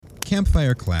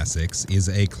Campfire Classics is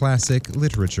a classic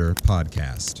literature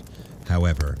podcast.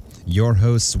 However, your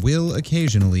hosts will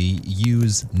occasionally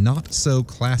use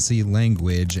not-so-classy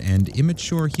language and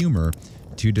immature humor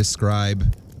to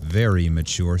describe very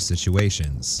mature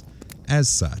situations. As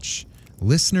such,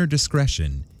 listener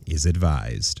discretion is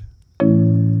advised.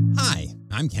 Hi,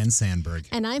 I'm Ken Sandberg.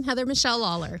 And I'm Heather Michelle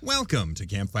Lawler. Welcome to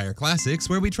Campfire Classics,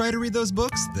 where we try to read those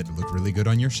books that look really good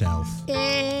on your shelf.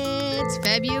 It's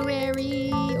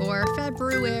February or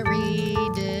February,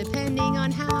 depending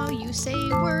on how you say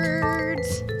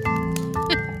words.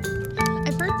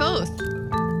 I've heard both.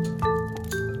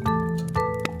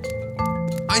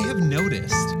 I have noticed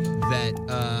that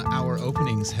our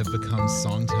openings have become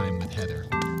song time with Heather.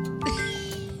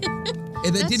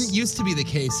 And that didn't used to be the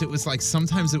case. It was like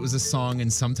sometimes it was a song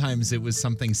and sometimes it was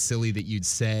something silly that you'd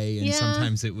say and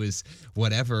sometimes it was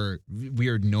whatever,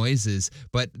 weird noises.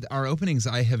 But our openings,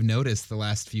 I have noticed the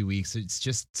last few weeks, it's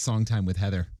just song time with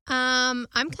Heather. I'm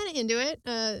kind of into it.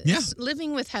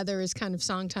 Living with Heather is kind of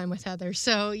song time with Heather.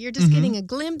 So you're just getting a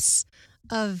glimpse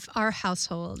of our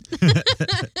household.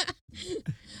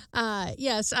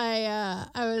 Yes,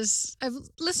 I've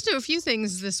listened to a few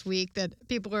things this week that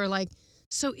people are like,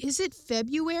 so is it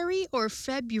February or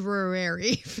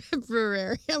February?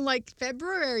 February. I'm like,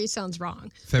 February sounds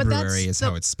wrong. February is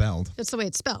how it's spelled. That's the way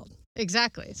it's spelled.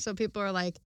 Exactly. So people are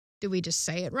like, do we just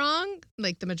say it wrong?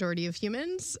 Like the majority of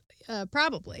humans?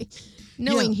 Probably.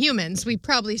 Knowing humans, we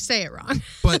probably say it wrong.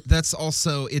 But that's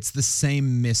also, it's the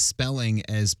same misspelling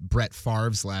as Brett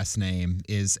Favre's last name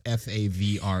is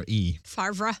F-A-V-R-E.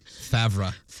 Favre,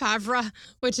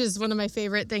 which is one of my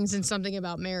favorite things in Something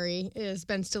About Mary, is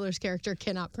Ben Stiller's character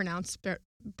cannot pronounce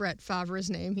Brett Favre's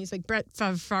name. He's like, Brett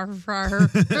Favre.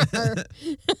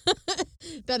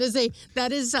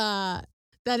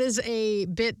 That is a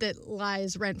bit that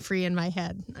lies rent-free in my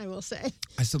head, I will say.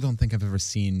 I still don't think I've ever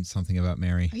seen Something About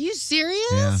Mary. Are you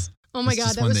serious? Yeah. Oh my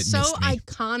God, that was so me.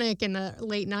 iconic in the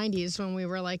late 90s when we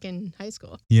were like in high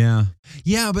school. Yeah.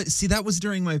 Yeah, but see, that was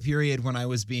during my period when I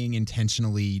was being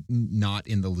intentionally not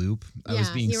in the loop. I was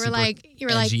being super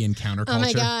edgy and counterculture. Oh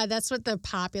my God, that's what the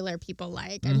popular people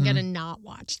like. I'm going to not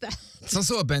watch that. It's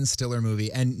also a Ben Stiller movie,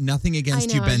 and nothing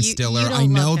against you, Ben Stiller. I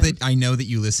know that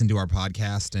you listen to our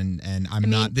podcast,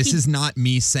 and this is not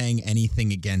me saying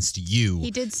anything against you.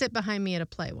 He did sit behind me at a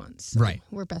play once. So right.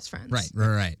 We're best friends.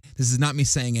 Right. This is not me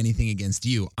saying anything against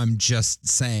you. I'm just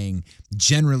saying,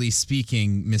 generally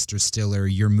speaking, Mr. Stiller,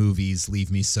 your movies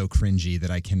leave me so cringy that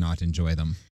I cannot enjoy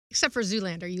them. Except for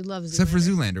Zoolander. You love Zoolander. Except for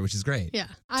Zoolander, which is great. Yeah.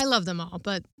 I love them all,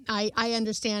 but I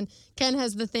understand. Ken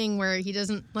has the thing where he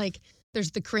doesn't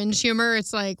there's the cringe humor.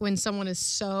 It's like when someone is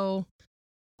so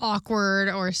awkward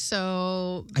or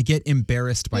so... I get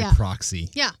embarrassed by proxy.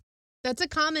 Yeah. That's a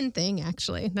common thing,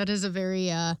 actually. That is a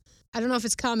very... I don't know if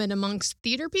it's common amongst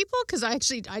theater people, because I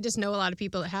just know a lot of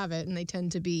people that have it, and they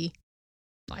tend to be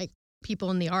like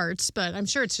people in the arts, but I'm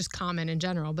sure it's just common in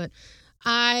general. But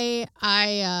I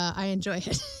enjoy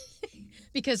it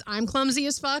because I'm clumsy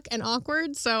as fuck and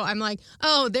awkward. So I'm like,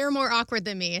 oh, they're more awkward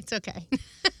than me. It's okay.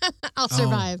 I'll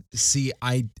survive. See,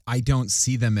 I don't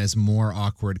see them as more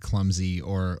awkward, clumsy,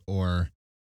 or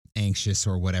anxious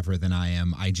or whatever than I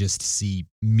am. I just see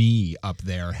me up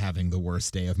there having the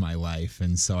worst day of my life,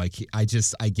 and so I get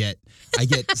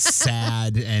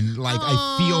sad and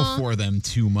I feel for them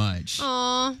too much.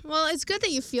 Aw, well, it's good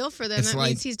that you feel for them. That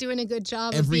means he's doing a good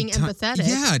job of being empathetic.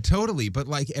 Yeah, totally. But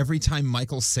every time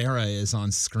Michael Cera is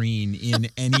on screen in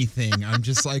anything, I'm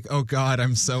just like, oh God, I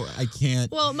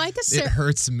can't. Well, it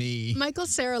hurts me. Michael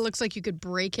Cera looks like you could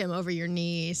break him over your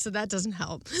knee, so that doesn't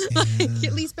help. Yeah.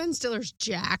 At least Ben Stiller's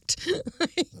jacked.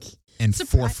 And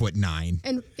 4'9".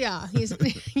 And he's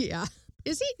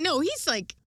Is he? No, he's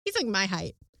like my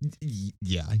height.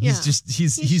 Yeah,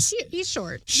 he's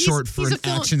short. Short for an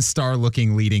action star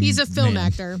looking leading. He's a film man.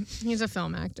 actor. He's a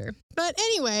film actor. But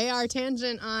anyway, our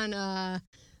tangent on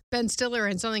Ben Stiller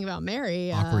and Something About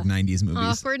Mary. Awkward 90s movies.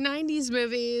 Awkward 90s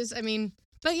movies. I mean,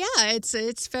 but yeah,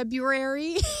 it's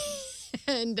February.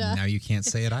 And now you can't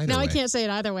say it either way. Now I can't say it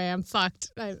either way. I'm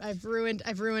fucked. I've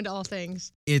ruined all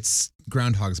things. It's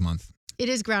Groundhog's Month. It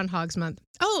is Groundhog's Month.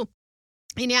 Oh,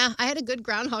 and yeah, I had a good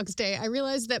Groundhog's Day. I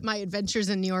realized that my adventures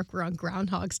in New York were on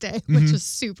Groundhog's Day, which was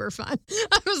super fun.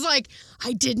 I was like,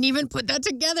 I didn't even put that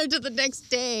together to the next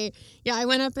day. Yeah, I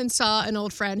went up and saw an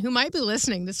old friend who might be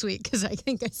listening this week because I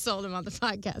think I sold him on the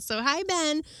podcast. So hi,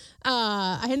 Ben.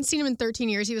 I hadn't seen him in 13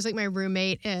 years. He was like my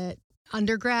roommate at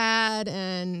undergrad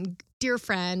and dear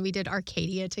friend. We did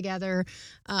Arcadia together.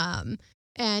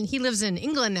 And he lives in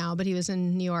England now, but he was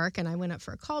in New York, and I went up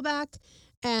for a callback.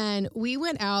 And we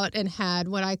went out and had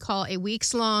what I call a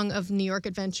week's long of New York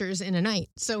adventures in a night.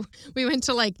 So we went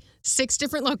to like 6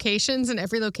 different locations, and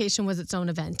every location was its own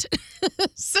event.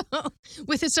 So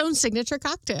with its own signature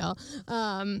cocktail.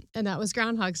 And that was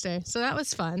Groundhog's Day. So that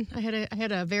was fun. I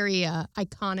had a very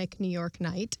iconic New York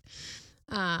night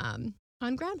on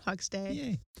Groundhog's Day.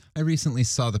 Yay. I recently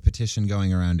saw the petition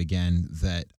going around again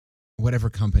that whatever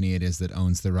company it is that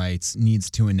owns the rights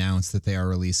needs to announce that they are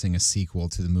releasing a sequel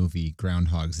to the movie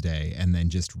Groundhog's Day and then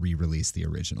just re-release the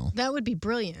original. That would be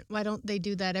brilliant. Why don't they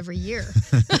do that every year?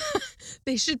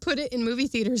 They should put it in movie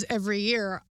theaters every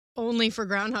year only for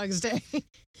Groundhog's Day.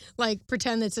 Like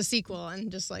pretend it's a sequel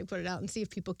and just like put it out and see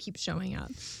if people keep showing up.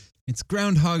 It's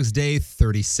Groundhog's Day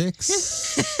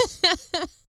 36.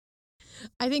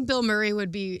 I think Bill Murray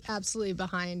would be absolutely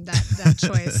behind that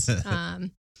choice.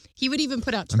 He would even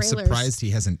put out trailers. I'm surprised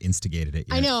he hasn't instigated it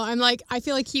yet. I know. I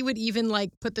feel like he would even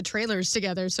like put the trailers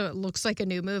together so it looks like a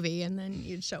new movie, and then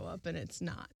you'd show up and it's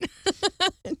not.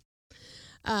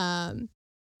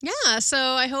 Yeah. So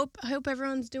I hope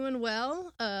everyone's doing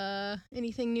well.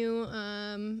 Anything new?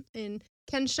 And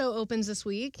Ken's show opens this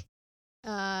week.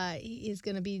 He's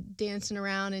going to be dancing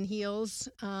around in heels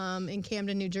in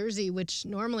Camden, New Jersey, which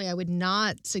normally I would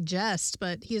not suggest,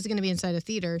 but he is going to be inside a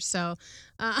theater. So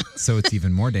it's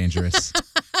even more dangerous.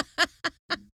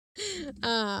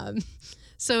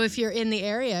 So if you're in the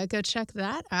area, go check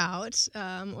that out,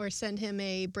 or send him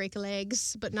a break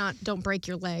legs, but don't break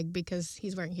your leg because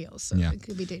he's wearing heels. So it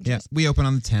could be dangerous. Yeah, we open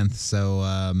on the 10th, so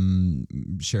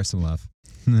share some love.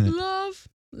 Love.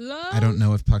 I don't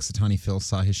know if Puxatawny Phil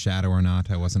saw his shadow or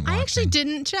not. I wasn't watching. I actually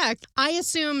didn't check. I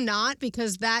assume not,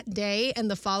 because that day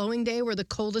and the following day were the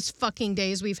coldest fucking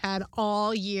days we've had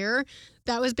all year.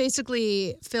 That was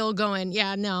basically Phil going,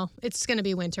 yeah, no, it's going to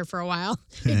be winter for a while.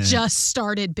 It just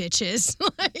started, bitches.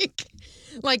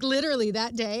 like literally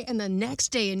that day and the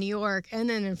next day in New York and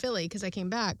then in Philly because I came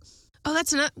back. Oh,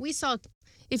 that's not, we saw,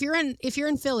 if you're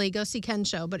in Philly, go see Ken's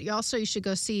show, but you should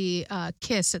go see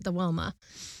Kiss at the Wilma.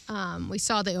 We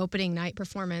saw the opening night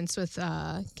performance with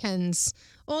Ken's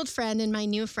old friend and my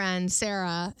new friend,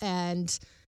 Sarah, and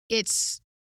it's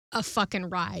a fucking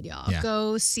ride, y'all. Yeah.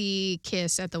 Go see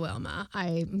Kiss at the Wilma.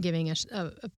 I'm giving a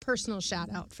personal shout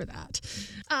out for that.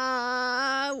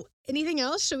 Anything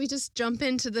else? Should we just jump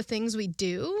into the things we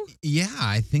do? Yeah,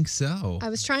 I think so. I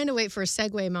was trying to wait for a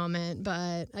segue moment,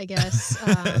 but I guess...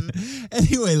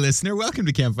 Anyway, listener, welcome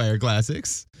to Campfire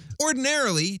Classics.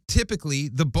 Ordinarily, typically,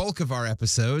 the bulk of our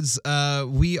episodes,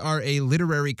 we are a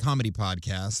literary comedy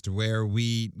podcast where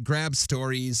we grab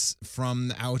stories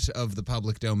from out of the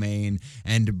public domain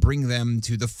and bring them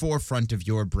to the forefront of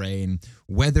your brain,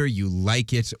 whether you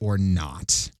like it or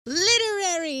not.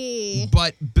 Literary!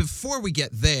 But before we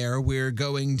get there, we're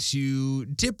going to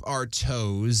dip our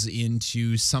toes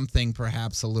into something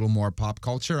perhaps a little more pop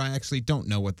culture. I actually don't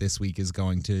know what this week is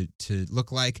going to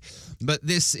look like, but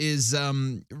this is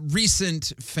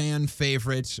recent fan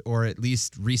favorite, or at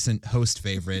least recent host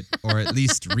favorite, or at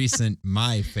least recent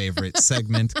my favorite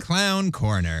segment, Clown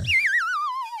Corner.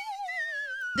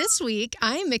 This week,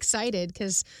 I'm excited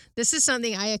because this is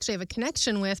something I actually have a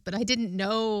connection with, but I didn't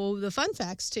know the fun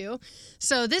facts to.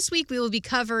 So this week, we will be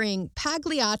covering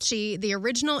Pagliacci, the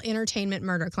original entertainment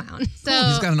murder clown. So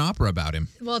He's got an opera about him.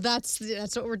 Well, that's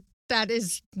what that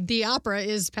is. The opera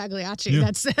is Pagliacci.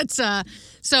 Yeah.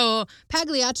 So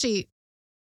Pagliacci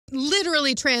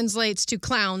literally translates to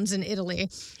clowns in Italy.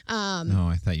 No,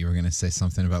 I thought you were going to say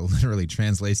something about literally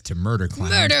translates to murder clown.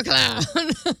 Murder clown.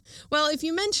 Well, if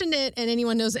you mentioned it and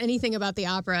anyone knows anything about the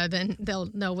opera, then they'll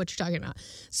know what you're talking about.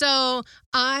 So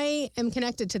I am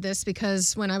connected to this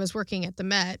because when I was working at the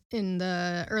Met in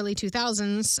the early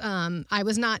 2000s, I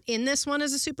was not in this one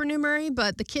as a supernumerary,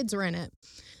 but the kids were in it.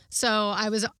 So I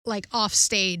was like off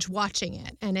stage watching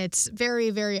it, and it's very,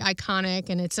 very iconic,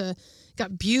 and it's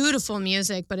got beautiful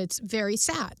music, but it's very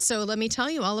sad. So let me tell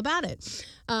you all about it.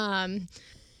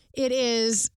 It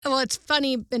is, well, it's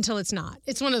funny until it's not.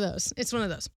 It's one of those.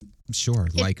 Sure,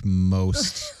 like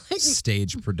most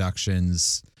stage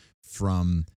productions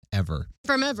from ever.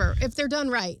 If they're done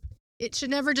right. It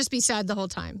should never just be sad the whole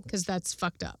time, because that's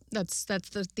fucked up. That's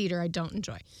the theater I don't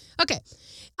enjoy. Okay.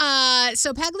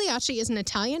 So Pagliacci is an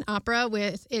Italian opera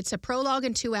it's a prologue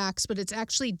and 2 acts, but it's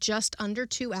actually just under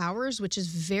 2 hours, which is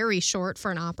very short for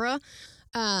an opera.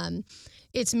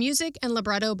 It's music and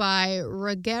libretto by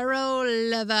Ruggero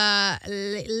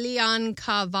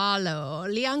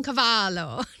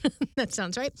Leoncavallo. That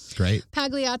sounds right. Great.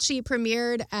 Pagliacci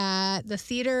premiered at the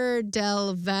Theater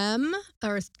del Verme,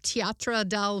 or Teatro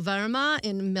del Verme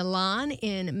in Milan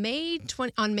on May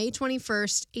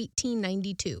 21st,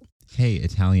 1892. Hey,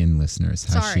 Italian listeners,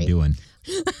 how's Sorry. she doing?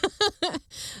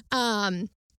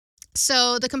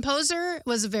 So the composer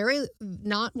was very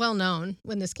not well known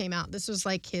when this came out. This was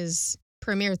like his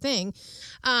premiere thing.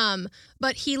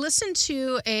 But he listened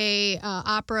to a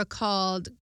opera called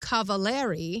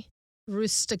Cavalieri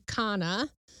Rusticana,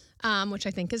 which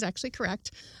I think is actually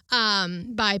correct,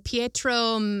 by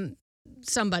Pietro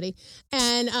somebody.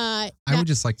 And I would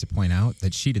just like to point out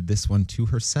that she did this one to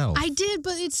herself. I did,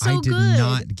 but it's so I did good.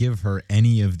 not give her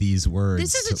any of these words.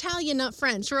 This is Italian, not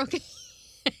French. We're okay.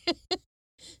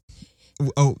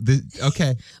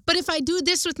 Okay. But if I do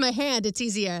this with my hand, it's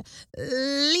easier.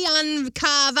 Leoncavallo.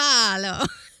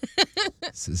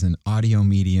 This is an audio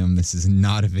medium. This is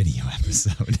not a video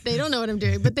episode. They don't know what I'm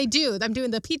doing, but they do. I'm doing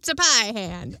the pizza pie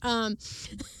hand.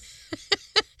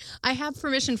 I have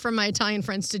permission from my Italian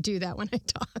friends to do that when I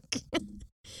talk.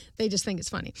 They just think it's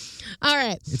funny. All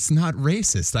right. It's not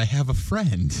racist. I have a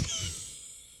friend.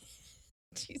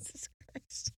 Jesus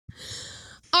Christ.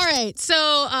 All right.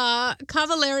 So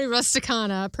Cavalieri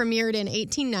Rusticana premiered in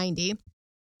 1890.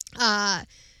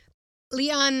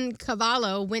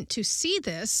 Leoncavallo went to see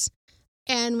this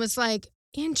and was like,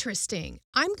 interesting.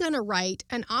 I'm going to write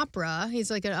an opera.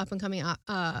 He's like an up-and-coming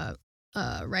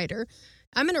writer.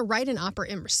 I'm going to write an opera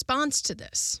in response to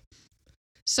this.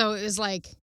 So it was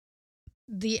like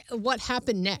the what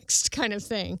happened next kind of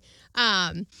thing.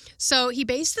 So he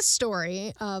based the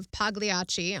story of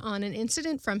Pagliacci on an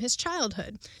incident from his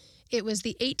childhood. It was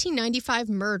the 1895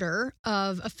 murder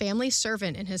of a family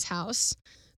servant in his house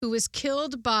who was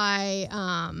killed by...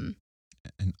 An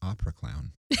opera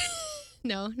clown.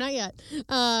 No, not yet.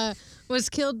 Was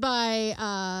killed by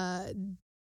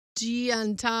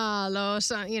Giantalo,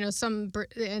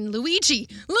 and Luigi.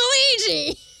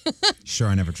 Luigi! Sure,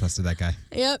 I never trusted that guy.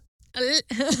 Yep.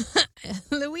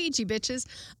 Luigi, bitches.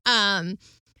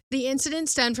 The incident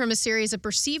stemmed from a series of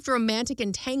perceived romantic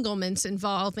entanglements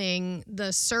involving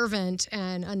the servant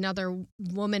and another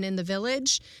woman in the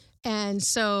village. And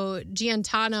so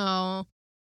Giantano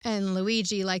and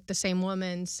Luigi liked the same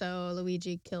woman, so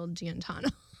Luigi killed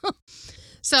Giantano.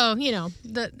 So,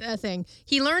 the thing.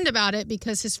 He learned about it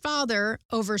because his father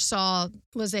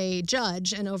was a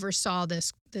judge and oversaw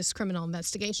this criminal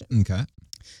investigation. Okay.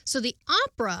 So the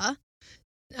opera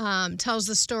tells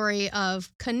the story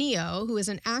of Canio, who is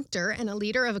an actor and a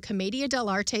leader of a Commedia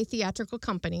dell'arte theatrical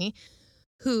company,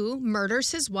 who murders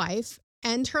his wife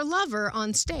and her lover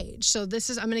on stage. So I'm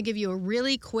going to give you a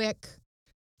really quick,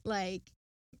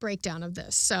 breakdown of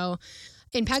this. So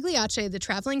in Pagliacci, the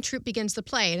traveling troupe begins the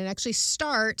play, and it actually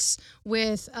starts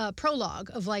with a prologue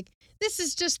of this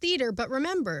is just theater, but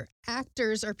remember,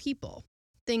 actors are people.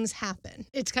 Things happen.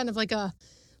 It's kind of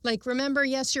remember,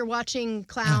 yes, you're watching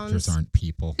clowns. Actors aren't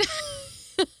people.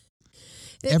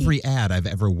 Every ad I've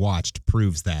ever watched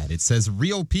proves that. It says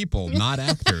real people, not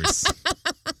actors.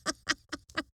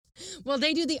 Well,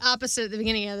 they do the opposite at the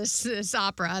beginning of this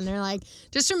opera, and they're like,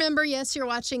 just remember, yes, you're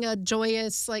watching a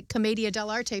joyous, Commedia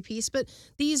dell'arte piece, but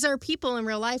these are people in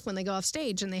real life when they go off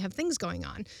stage and they have things going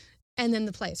on. And then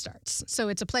the play starts. So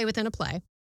it's a play within a play.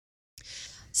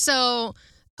 So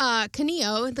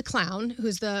Canio, the clown,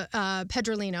 who's the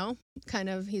Pedrolino,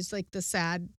 he's like the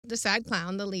sad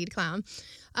clown, the lead clown,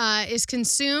 is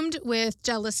consumed with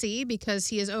jealousy because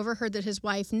he has overheard that his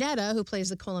wife, Netta, who plays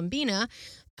the Colombina,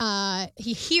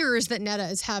 he hears that Netta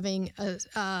is having a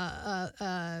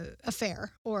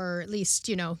affair, or at least,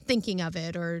 thinking of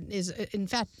it, or is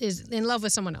in love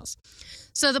with someone else.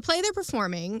 So the play they're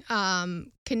performing,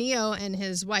 Canio and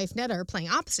his wife, Netta, are playing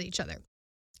opposite each other.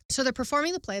 So they're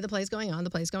performing the play's going on, the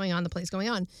play's going on, the play's going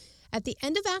on. At the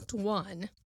end of Act 1,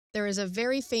 there is a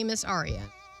very famous aria.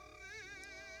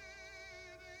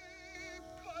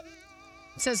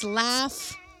 It says,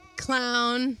 laugh,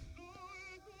 clown,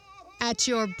 at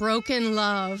your broken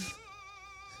love.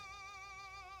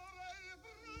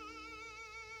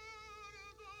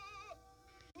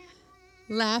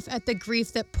 Laugh at the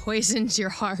grief that poisons your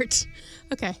heart.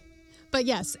 Okay. But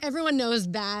yes, everyone knows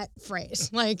that phrase.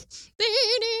 It's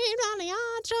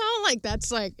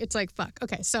fuck.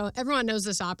 Okay, so everyone knows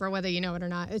this opera, whether you know it or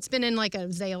not. It's been in a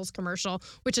Zales commercial,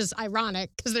 which is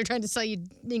ironic because they're trying to sell you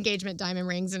engagement diamond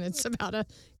rings, and it's about a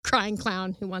crying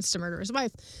clown who wants to murder his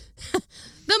wife.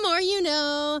 The more you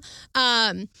know.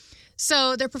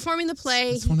 So they're performing the play.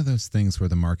 It's one of those things where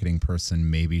the marketing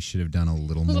person maybe should have done a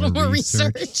little more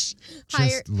research.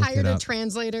 Hired a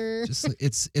translator.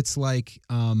 It's like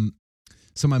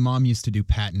So my mom used to do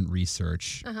patent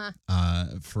research Uh-huh.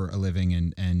 for a living,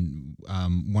 and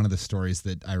one of the stories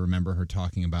that I remember her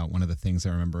talking about, one of the things I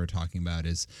remember her talking about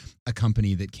is a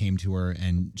company that came to her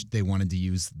and they wanted to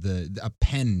use a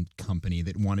pen company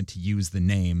that wanted to use the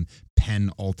name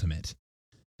Pen Ultimate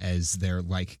as their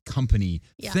like company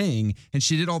thing, and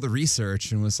she did all the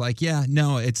research and was like, yeah,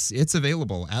 no, it's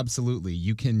available, absolutely,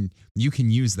 you can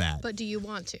use that, But do you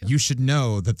want to? you should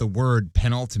know that the word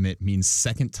penultimate means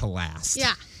second to last.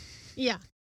 Yeah.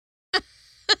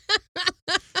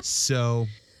 So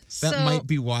that might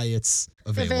be why it's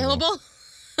available.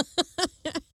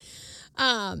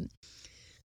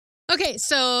 Okay,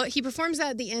 so he performs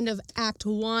that at the end of Act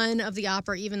 1 of the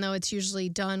opera, even though it's usually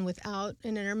done without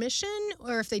an intermission,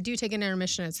 or if they do take an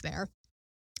intermission, it's there.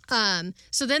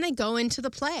 So then they go into the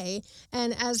play,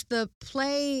 and as the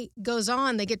play goes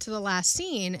on, they get to the last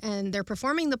scene, and they're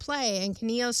performing the play, and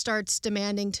Canio starts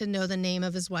demanding to know the name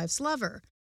of his wife's lover,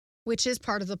 which is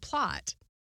part of the plot.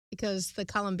 Because the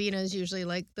Columbina is usually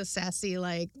like the sassy,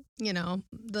 like, you know,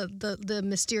 the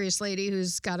mysterious lady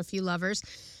who's got a few lovers.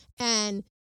 And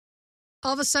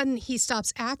all of a sudden he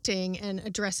stops acting and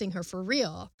addressing her for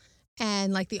real.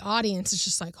 And like the audience is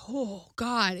just like, oh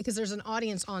God, because there's an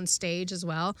audience on stage as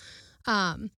well.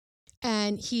 And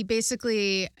he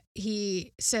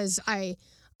says,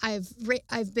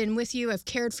 I've been with you, I've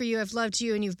cared for you, I've loved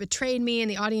you, and you've betrayed me,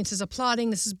 and the audience is applauding.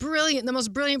 This is brilliant, the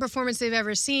most brilliant performance they've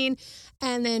ever seen.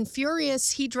 And then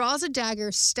furious, he draws a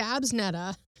dagger, stabs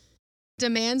Netta,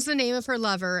 demands the name of her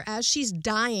lover. As she's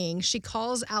dying, she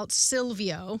calls out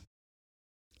Silvio,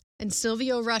 and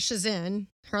Silvio rushes in,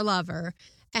 her lover,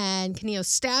 and Canio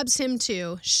stabs him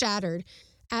too, shattered.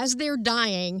 As they're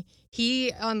dying,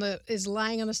 he is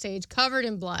lying on the stage, covered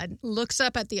in blood, looks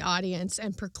up at the audience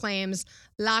and proclaims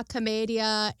La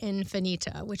Commedia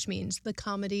Infinita, which means the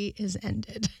comedy is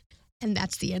ended. And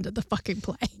that's the end of the fucking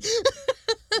play.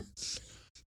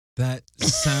 That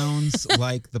sounds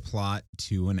like the plot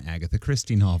to an Agatha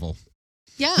Christie novel.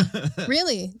 Yeah,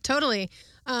 really, totally.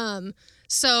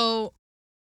 So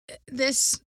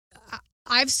this...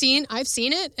 I've seen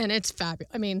it, and it's fabulous.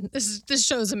 I mean, this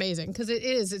show is amazing because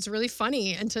it's really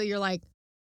funny until you're like,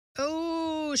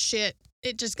 oh shit,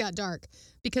 it just got dark,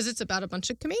 because it's about a bunch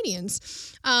of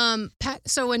comedians.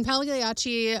 So when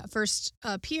Pagliacci first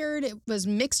appeared, it was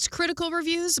mixed critical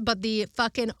reviews, but the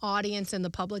fucking audience and the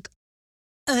public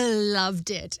loved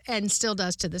it, and still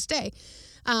does to this day.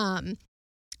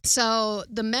 So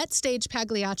the Met staged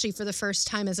Pagliacci for the first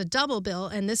time as a double bill,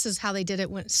 and this is how they did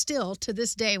it still to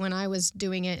this day when I was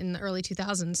doing it in the early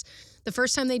 2000s. The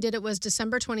first time they did it was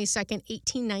December 22nd,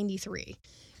 1893.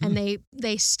 And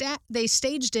they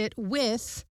staged it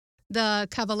with the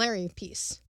Cavalieri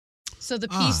piece. So the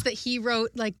piece that he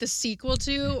wrote, like the sequel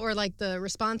to, or like the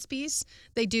response piece,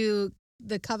 they do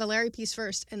the Cavalieri piece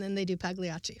first, and then they do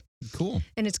Pagliacci. Cool.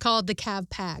 And it's called the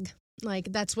Cav Pag.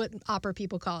 Like, that's what opera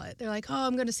people call it. They're like, oh,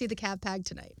 I'm going to see the Cav Pag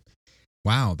tonight.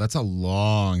 Wow, that's a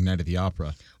long night at the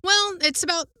opera. Well, it's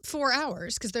about 4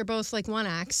 hours because they're both like one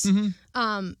acts,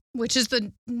 Mm-hmm. Which is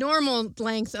the normal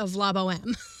length of La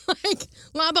Boheme. Like,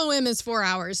 La Boheme is 4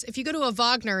 hours. If you go to a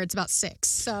Wagner, it's about 6.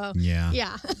 So,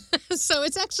 yeah. So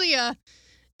it's actually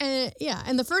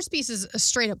and the first piece is a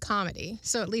straight up comedy.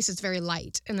 So at least it's very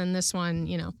light. And then this one,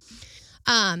 you know.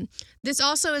 This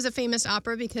also is a famous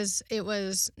opera because it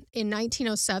was in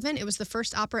 1907. It was the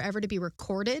first opera ever to be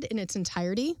recorded in its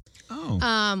entirety.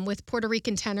 Oh. With Puerto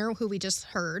Rican tenor, who we just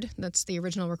heard. That's the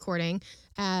original recording,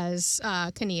 as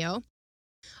Canio.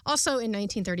 Also in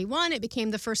 1931, it became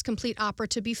the first complete opera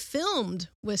to be filmed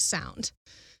with sound.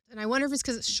 And I wonder if it's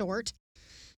because it's short.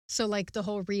 So like the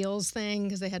whole reels thing,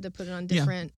 because they had to put it on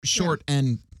different. Yeah, short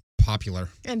and popular,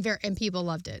 and people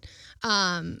loved it.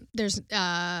 There's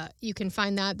you can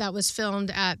find that was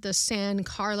filmed at the San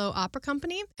Carlo Opera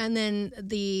Company, and then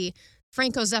the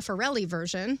Franco Zeffirelli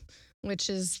version, which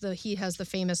is he has the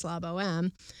famous La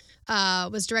Boheme,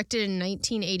 was directed in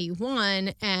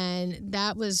 1981, and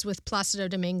that was with Placido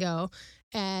Domingo,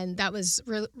 and that was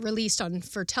released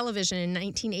for television in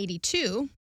 1982,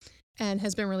 and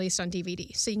has been released on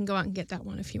DVD. So you can go out and get that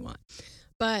one if you want,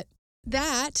 but.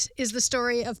 That is the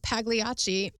story of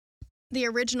Pagliacci, the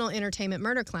original entertainment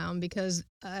murder clown, because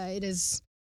it is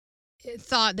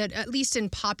thought that, at least in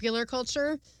popular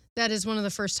culture, that is one of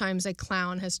the first times a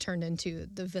clown has turned into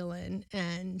the villain,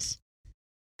 and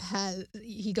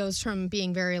he goes from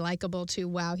being very likable to,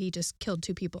 wow, he just killed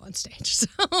 2 people on stage. So,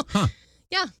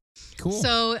 yeah. Cool.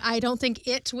 So I don't think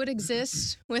it would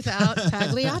exist without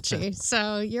Pagliacci.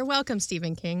 So you're welcome,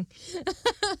 Stephen King.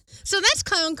 So that's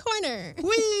Clown Corner.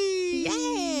 Whee!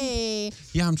 Yay!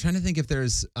 Yeah, I'm trying to think if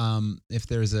there's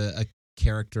a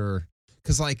character,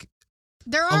 because like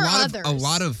There are others.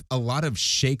 A lot of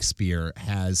Shakespeare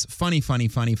has funny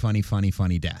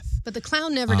death. But the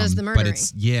clown never does the murdering.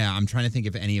 But I'm trying to think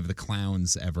if any of the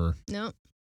clowns ever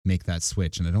make that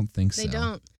switch, and I don't think so. They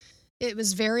don't. It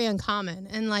was very uncommon.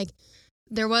 And like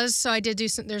I did do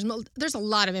some, there's a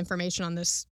lot of information on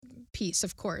this piece,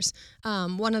 of course.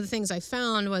 One of the things I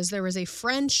found was there was a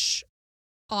French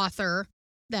author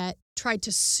that tried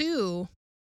to sue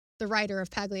the writer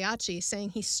of Pagliacci, saying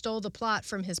he stole the plot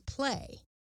from his play,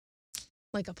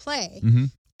 like a play. Mm-hmm.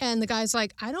 And the guy's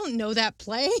like, I don't know that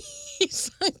play.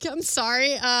 He's like, I'm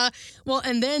sorry.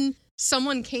 And then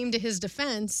someone came to his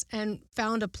defense and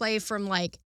found a play from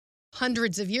like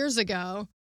hundreds of years ago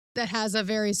that has a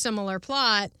very similar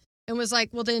plot and was like,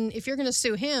 well, then if you're going to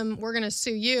sue him, we're going to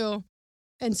sue you.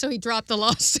 And so he dropped the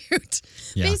lawsuit.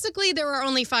 Yeah. Basically, there are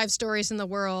only 5 stories in the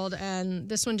world, and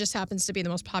this one just happens to be the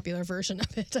most popular version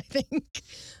of it, I think.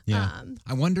 Yeah.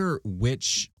 I wonder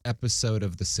which episode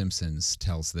of The Simpsons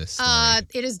tells this story.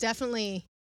 It is definitely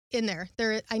in there.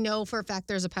 I know for a fact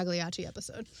there's a Pagliacci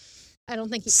episode. I don't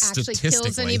think he actually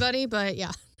kills anybody, but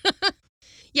yeah.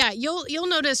 Yeah, you'll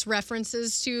notice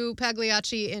references to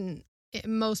Pagliacci in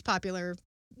most popular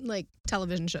like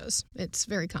television shows. It's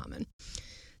very common.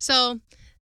 So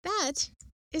that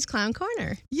is Clown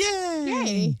Corner.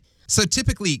 Yay! So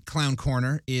typically, Clown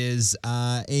Corner is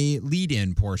a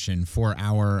lead-in portion for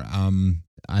our,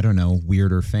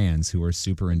 weirder fans who are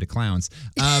super into clowns.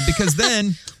 Because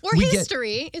then or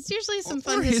history. It's usually some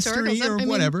fun historical stuff. Or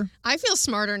whatever. I feel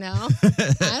smarter now.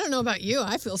 I don't know about you.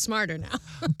 I feel smarter now.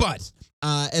 But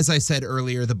as I said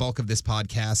earlier, the bulk of this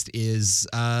podcast is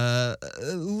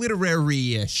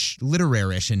literary-ish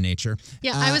in nature.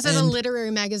 Yeah, I was at a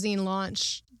literary magazine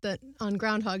launch on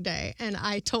Groundhog Day, and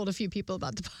I told a few people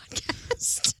about the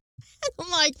podcast.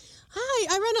 I'm like, hi,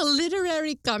 I run a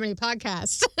literary comedy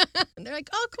podcast. And they're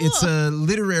like, oh, cool. It's a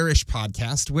literary-ish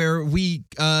podcast where we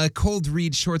cold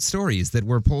read short stories that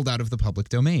were pulled out of the public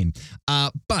domain.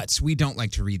 But we don't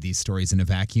like to read these stories in a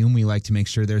vacuum. We like to make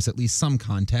sure there's at least some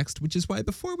context, which is why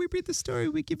before we read the story,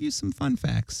 we give you some fun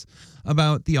facts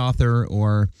about the author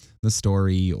or the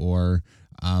story or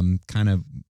kind of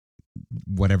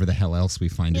whatever the hell else we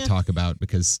find to talk about,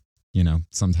 because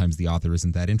sometimes the author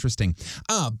isn't that interesting.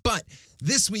 But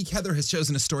this week, Heather has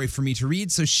chosen a story for me to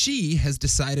read, so she has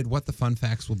decided what the fun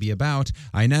facts will be about.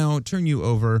 I now turn you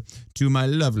over to my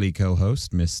lovely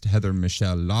co-host, Miss Heather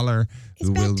Michelle Lawler,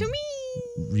 who will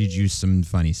read you some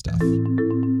funny stuff.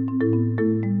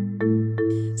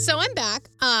 So I'm back.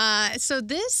 So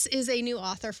this is a new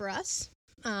author for us,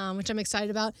 which I'm excited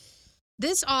about.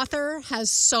 This author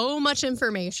has so much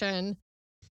information.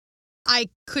 I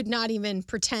could not even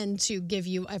pretend to give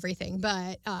you everything,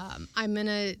 but I'm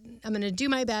gonna do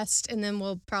my best, and then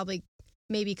we'll probably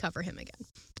maybe cover him again.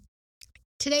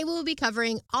 Today we'll be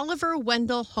covering Oliver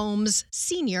Wendell Holmes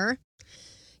Sr.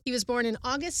 He was born on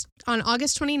August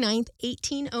 29th,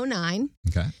 1809.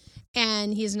 Okay.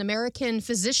 And he's an American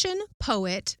physician,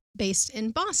 poet based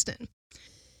in Boston.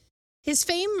 His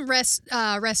fame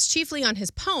rests chiefly on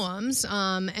his poems,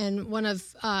 and one of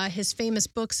his famous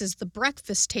books is the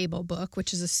Breakfast Table book,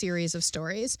 which is a series of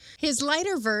stories. His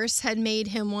lighter verse had made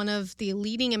him one of the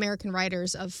leading American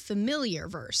writers of familiar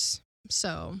verse,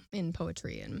 so in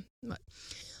poetry and what.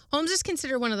 Holmes is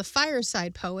considered one of the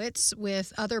fireside poets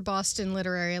with other Boston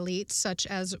literary elites such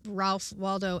as Ralph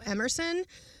Waldo Emerson,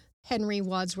 Henry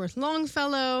Wadsworth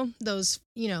Longfellow, those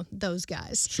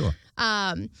guys. Sure.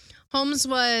 Holmes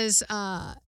was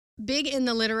big in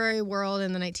the literary world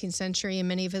in the 19th century, and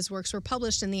many of his works were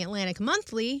published in the Atlantic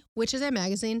Monthly, which is a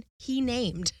magazine he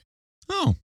named.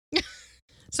 Oh.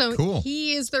 So cool.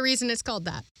 He is the reason it's called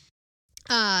that.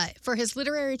 For his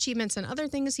literary achievements and other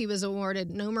things, he was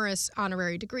awarded numerous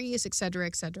honorary degrees, et cetera,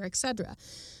 et cetera, et cetera.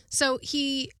 So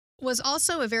he was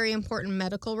also a very important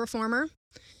medical reformer,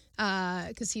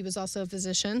 because he was also a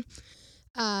physician.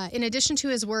 In addition to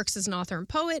his works as an author and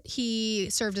poet, he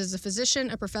served as a physician,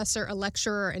 a professor, a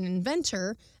lecturer, and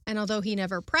inventor, and although he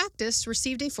never practiced,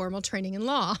 received a formal training in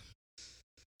law.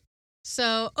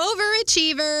 So,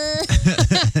 overachiever.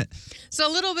 So,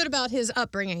 a little bit about his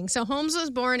upbringing. So, Holmes was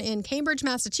born in Cambridge,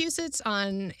 Massachusetts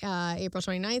on April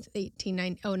 29th,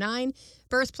 1809.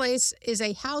 Birthplace is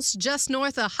a house just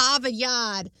north of Harvard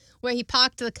Yard, where he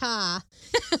parked the car.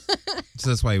 So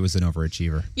that's why he was an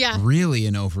overachiever. Yeah. Really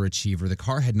an overachiever. The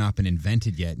car had not been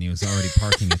invented yet, and he was already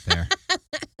parking it there.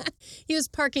 He was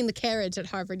parking the carriage at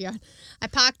Harvard Yard. I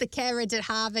parked the carriage at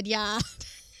Harvard Yard.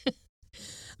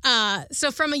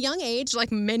 So from a young age,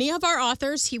 like many of our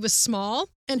authors, he was small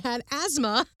and had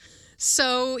asthma.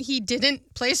 So he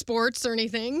didn't play sports or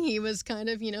anything. He was kind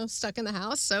of, stuck in the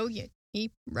house. So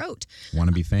he wrote. Want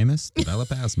to be famous?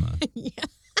 Develop asthma. Yeah.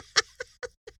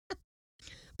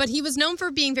 But he was known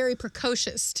for being very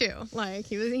precocious, too. Like,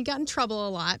 he got in trouble a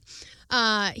lot.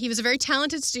 He was a very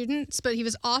talented student, but he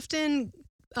was often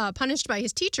punished by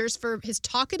his teachers for his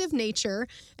talkative nature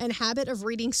and habit of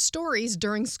reading stories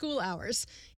during school hours.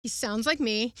 He sounds like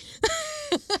me.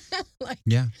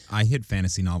 Yeah, I hid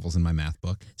fantasy novels in my math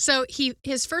book. So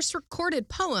his first recorded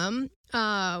poem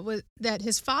was that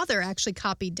his father actually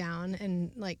copied down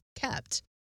and kept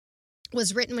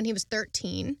was written when he was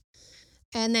 13.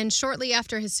 And then shortly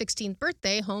after his 16th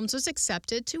birthday, Holmes was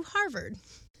accepted to Harvard.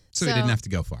 So he didn't have to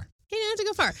go far. He didn't have to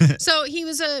go far. So he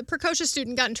was a precocious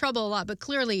student, got in trouble a lot, but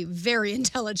clearly very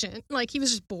intelligent. He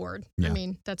was just bored. Yeah. I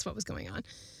mean, that's what was going on.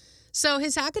 So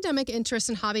his academic interests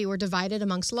and hobby were divided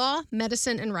amongst law,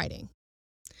 medicine, and writing.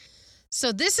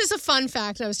 So this is a fun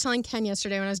fact. I was telling Ken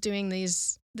yesterday when I was doing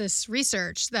this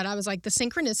research that I was like, the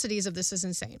synchronicities of this is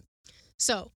insane.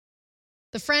 So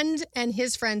the friend and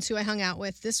his friends who I hung out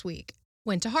with this week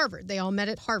went to Harvard. They all met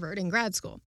at Harvard in grad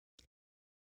school.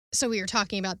 So we were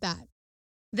talking about that.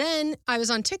 Then I was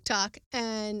on TikTok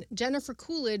and Jennifer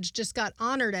Coolidge just got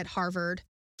honored at Harvard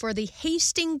for the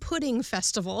Hasting Pudding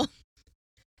Festival.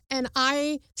 And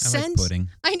I sent like pudding.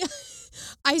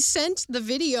 I sent the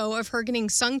video of her getting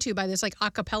sung to by this a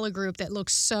cappella group that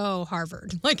looks so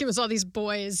Harvard. It was all these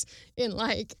boys in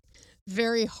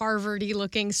very Harvard-y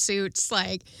looking suits.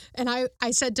 And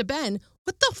I said to Ben,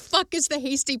 what the fuck is the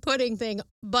Hasty Pudding thing?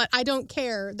 But I don't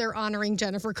care. They're honoring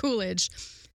Jennifer Coolidge.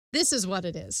 This is what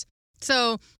it is.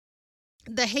 So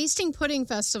the Hasting Pudding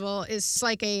Festival is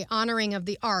a honoring of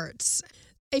the arts.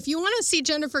 If you want to see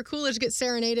Jennifer Coolidge get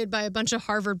serenaded by a bunch of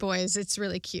Harvard boys, it's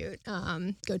really cute.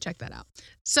 Go check that out.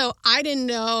 So I didn't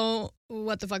know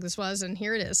what the fuck this was, and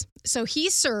here it is. So he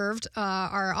served,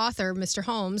 our author, Mr.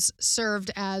 Holmes,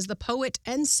 served as the poet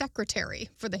and secretary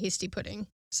for the Hasty Pudding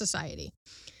Society.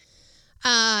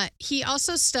 He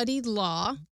also studied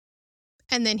law,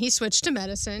 and then he switched to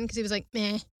medicine because he was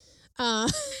meh,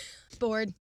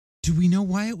 bored. Do we know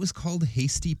why it was called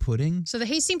Hasty Pudding? So the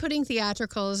Hasty Pudding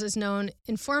Theatricals is known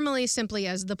informally simply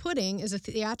as The Pudding, is a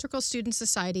theatrical student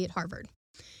society at Harvard.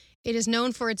 It is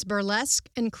known for its burlesque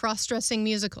and cross-dressing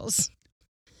musicals.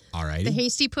 All right. The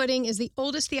Hasty Pudding is the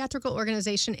oldest theatrical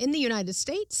organization in the United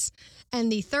States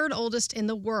and the third oldest in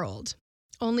the world,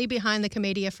 only behind the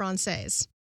Comédie Française.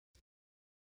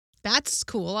 That's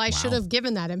cool. I should have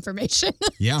given that information.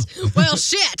 Yeah. Well,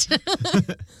 shit.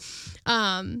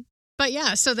 But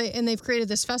yeah, so they've created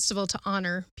this festival to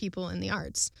honor people in the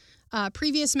arts.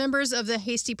 Previous members of the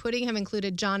Hasty Pudding have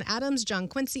included John Adams, John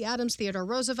Quincy Adams, Theodore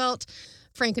Roosevelt,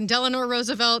 Franklin Delano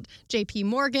Roosevelt, J.P.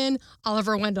 Morgan,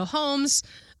 Oliver Wendell Holmes,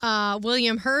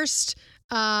 William Hearst,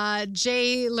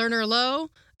 J. Lerner Lowe,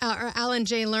 Alan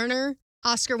J. Lerner,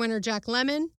 Oscar winner Jack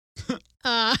Lemmon,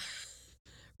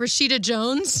 Rashida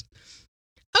Jones.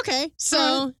 Okay,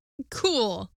 so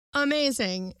cool.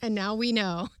 Amazing. And now we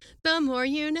know. The more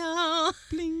you know.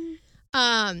 Bling.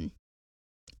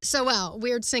 So,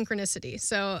 weird synchronicity.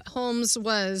 So Holmes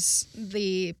was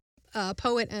the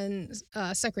poet and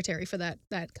secretary for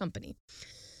that company.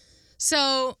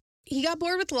 So he got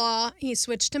bored with law. He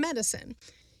switched to medicine.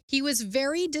 He was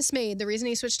very dismayed. The reason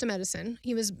he switched to medicine,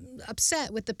 he was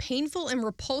upset with the painful and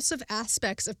repulsive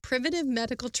aspects of primitive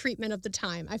medical treatment of the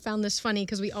time. I found this funny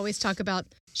because we always talk about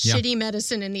shitty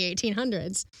medicine in the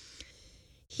 1800s.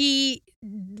 He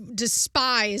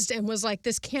despised and was like,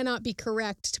 this cannot be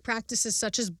correct to practices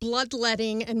such as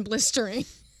bloodletting and blistering.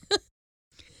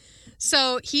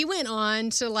 So he went on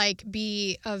to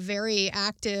be a very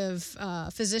active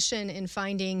physician in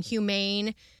finding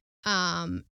humane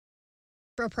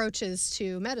approaches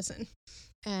to medicine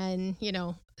and,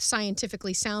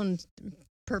 scientifically sound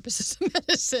purposes of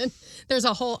medicine. There's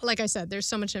a whole, like I said, there's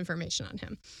so much information on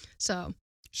him. So.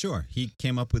 Sure. He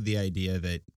came up with the idea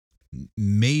that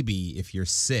maybe if you're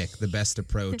sick, the best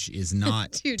approach is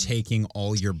not taking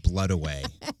all your blood away.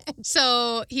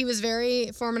 So he was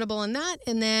very formidable in that.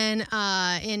 And then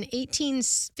in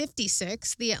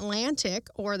 1856, the Atlantic,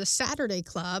 or the Saturday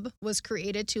Club, was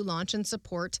created to launch and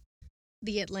support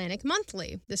the Atlantic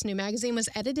Monthly. This new magazine was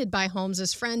edited by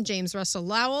Holmes's friend, James Russell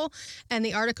Lowell, and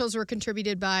the articles were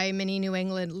contributed by many New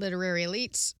England literary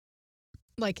elites,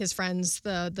 like his friends,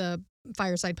 the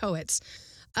Fireside Poets.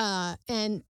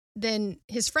 And then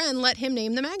his friend let him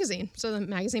name the magazine. So the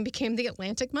magazine became the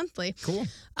Atlantic Monthly. Cool.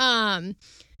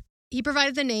 He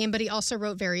provided the name, but he also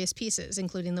wrote various pieces,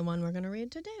 including the one we're going to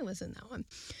read today was in that one.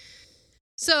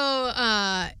 So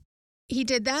he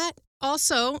did that.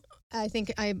 Also,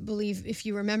 I believe if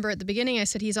you remember at the beginning, I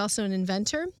said he's also an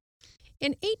inventor.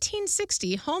 In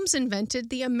 1860, Holmes invented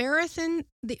the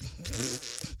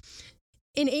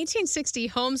In 1860,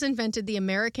 Holmes invented the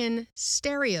American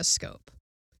stereoscope.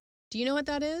 Do you know what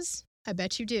that is? I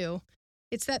bet you do.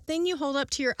 It's that thing you hold up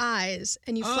to your eyes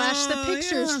and you flash the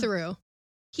pictures through.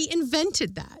 He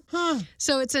invented that. Huh.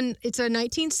 So it's a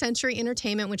 19th century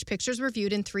entertainment which pictures were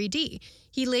viewed in 3D.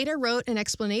 He later wrote an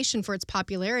explanation for its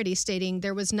popularity, stating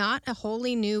there was not a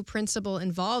wholly new principle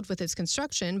involved with its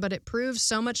construction, but it proved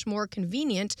so much more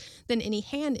convenient than any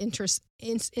hand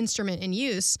instrument in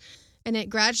use, and it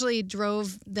gradually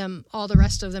drove all the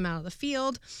rest of them out of the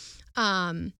field.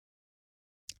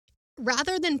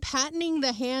 Rather than patenting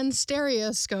the hand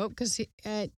stereoscope, because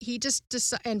he just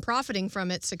decided, and profiting from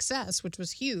its success, which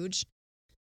was huge,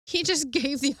 he just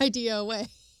gave the idea away.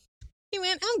 He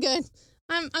went, "I'm good.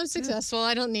 I'm successful.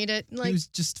 I don't need it." He was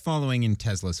just following in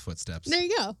Tesla's footsteps. There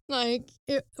you go.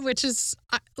 Which is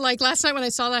last night when I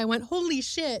saw that, I went, "Holy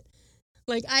shit!"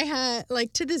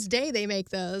 To this day they make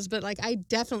those, but I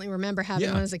definitely remember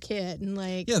having one as a kid, and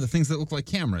the things that look like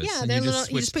cameras. Yeah, and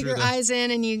you just put your eyes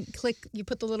in and you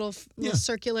put the little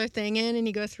circular thing in and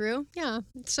you go through. Yeah,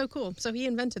 it's so cool. So he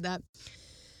invented that.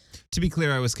 To be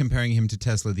clear, I was comparing him to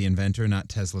Tesla the inventor, not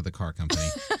Tesla the car company.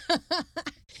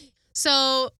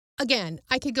 So again,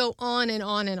 I could go on and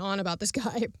on and on about this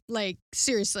guy.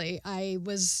 Seriously, I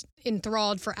was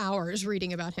enthralled for hours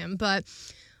reading about him, but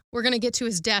we're going to get to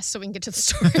his death so we can get to the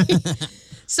story.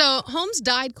 So Holmes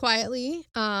died quietly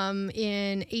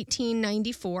in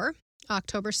 1894,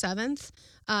 October 7th,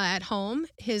 at home.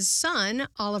 His son,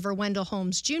 Oliver Wendell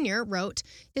Holmes Jr., wrote,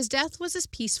 "His death was as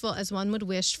peaceful as one would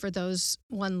wish for those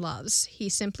one loves. He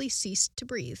simply ceased to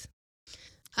breathe."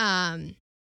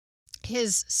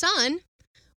 His son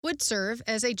would serve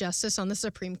as a justice on the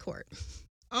Supreme Court.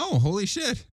 Oh, holy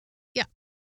shit. Yeah.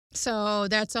 So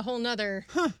that's a whole nother...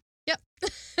 Huh. Yep.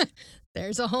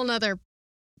 There's a whole nother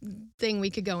thing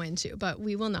we could go into, but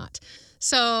we will not.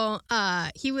 So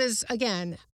he was,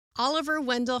 again, Oliver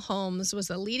Wendell Holmes was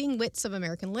the leading wits of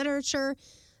American literature.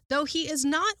 Though he is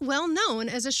not well known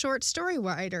as a short story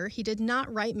writer, he did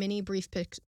not write many brief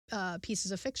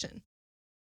pieces of fiction.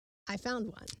 I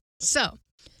found one. So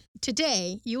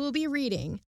today you will be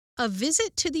reading A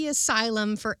Visit to the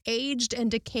Asylum for Aged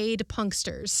and Decayed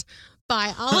Punksters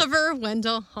by Oliver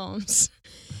Wendell Holmes.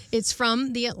 It's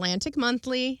from the Atlantic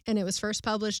Monthly, and it was first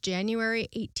published January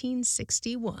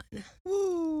 1861.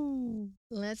 Woo!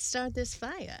 Let's start this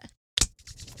fire.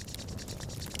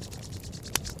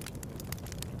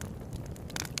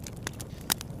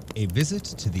 A Visit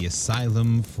to the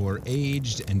Asylum for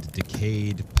Aged and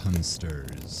Decayed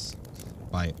Punsters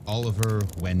by Oliver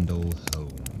Wendell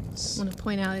Holmes. I want to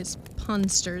point out it's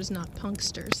punsters, not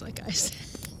punksters, like I said.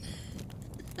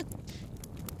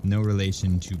 No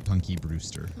relation to Punky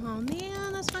Brewster. Oh,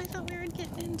 man, that's what I thought we were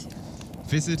getting into.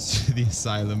 Visit to the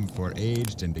Asylum for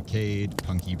Aged and Decayed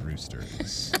Punky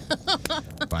Brewsters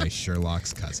by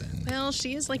Sherlock's cousin. Well,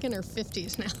 she is in her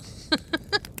 50s now.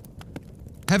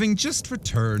 Having just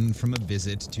returned from a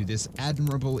visit to this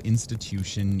admirable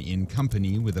institution in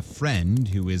company with a friend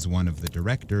who is one of the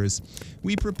directors,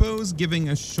 we propose giving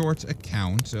a short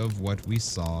account of what we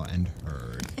saw and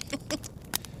heard.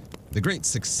 The great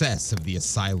success of the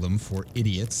asylum for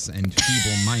idiots and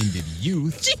feeble-minded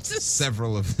youth, Jesus.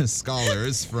 Several of the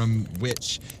scholars from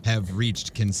which have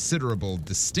reached considerable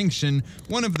distinction,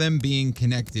 one of them being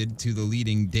connected to the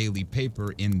leading daily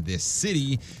paper in this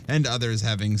city, and others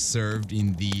having served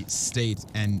in the state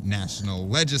and national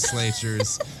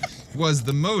legislatures, was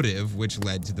the motive which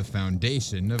led to the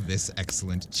foundation of this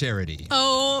excellent charity.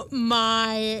 Oh,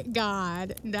 my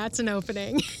God. That's an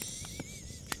opening.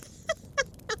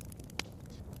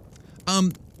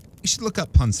 You should look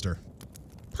up punster.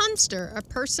 Punster, a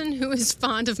person who is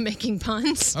fond of making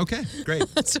puns. Okay, great.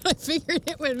 That's what I figured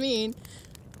it would mean.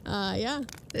 Yeah.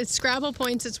 It's Scrabble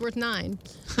points, it's worth 9.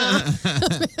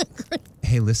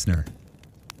 Hey, listener.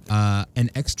 An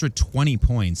extra 20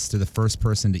 points to the first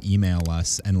person to email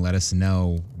us and let us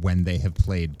know when they have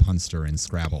played punster in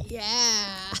Scrabble.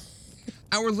 Yeah.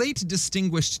 Our late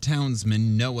distinguished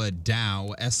townsman Noah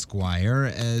Dow,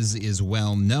 Esquire, as is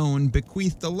well known,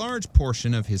 bequeathed a large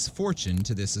portion of his fortune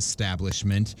to this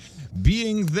establishment,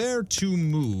 being thereto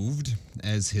moved,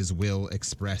 as his will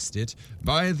expressed it,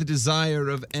 by the desire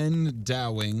of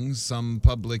endowing some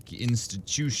public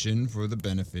institution for the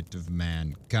benefit of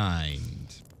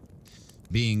mankind.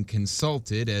 Being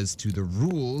consulted as to the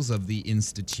rules of the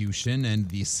institution and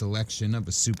the selection of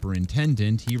a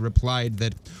superintendent, he replied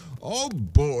that all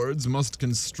boards must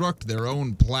construct their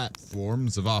own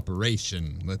platforms of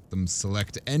operation. Let them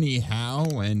select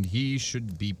anyhow, and he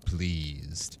should be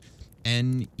pleased.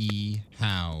 N.E.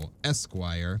 Howe,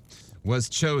 Esquire, was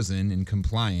chosen in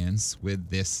compliance with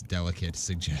this delicate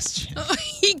suggestion.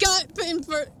 He got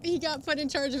put in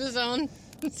charge of his own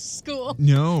school.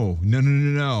 No.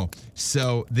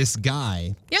 So this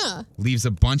guy leaves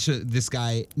this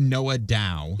guy, Noah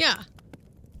Dow,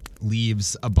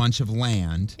 leaves a bunch of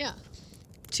land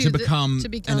to become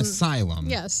an asylum.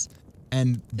 Yes.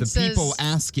 And the people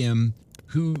ask him,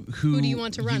 who do you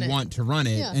want to run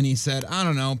it? Yeah. And he said, I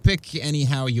don't know, pick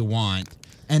anyhow you want.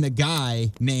 And a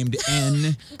guy named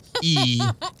N.E.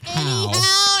 Howe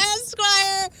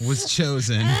Esquire was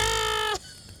chosen.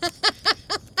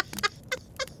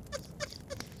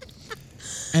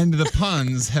 And the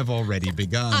puns have already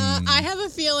begun. I have a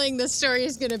feeling this story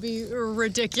is going to be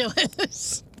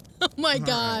ridiculous. Oh my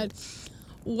God.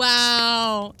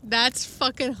 Wow. That's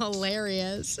fucking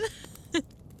hilarious.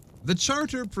 The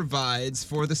charter provides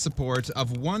for the support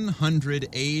of 100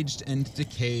 aged and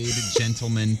decayed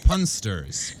gentlemen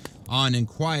punsters. On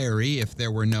inquiry if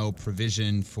there were no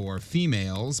provision for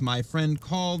females, my friend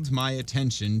called my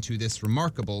attention to this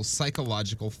remarkable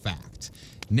psychological fact.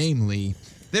 Namely,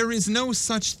 there is no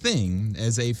such thing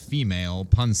as a female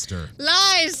punster.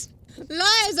 Lies!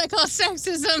 Lies I call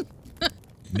sexism.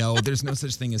 No, there's no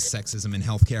such thing as sexism in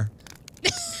healthcare.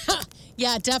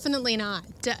 Yeah, definitely not.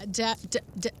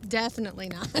 Definitely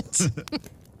not.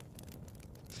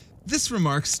 This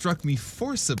remark struck me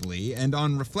forcibly, and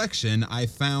on reflection, I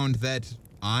found that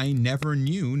I never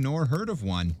knew nor heard of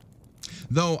one.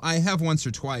 Though I have once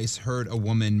or twice heard a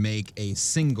woman make a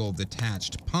single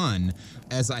detached pun,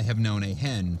 as I have known a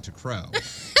hen to crow.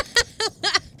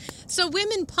 So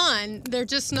women pun, they're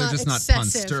just not excessive. Not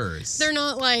punsters. They're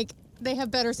not like, they have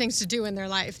better things to do in their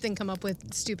life than come up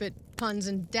with stupid puns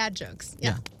and dad jokes.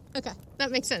 Yeah. Okay,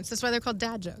 that makes sense. That's why they're called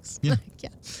dad jokes. Yeah.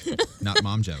 Yeah. Not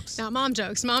mom jokes. Not mom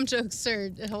jokes. Mom jokes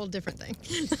are a whole different thing.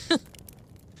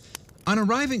 On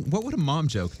arriving, what would a mom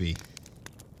joke be?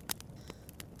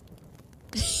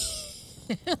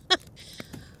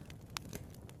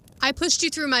 I pushed you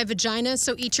through my vagina,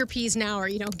 so eat your peas now or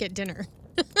you don't get dinner.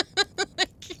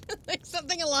 like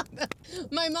something along that.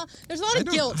 My mom, there's a lot of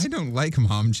guilt. I don't like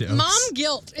mom jokes. Mom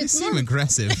guilt. They seem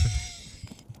aggressive.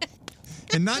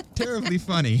 And not terribly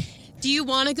funny. Do you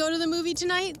want to go to the movie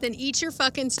tonight? Then eat your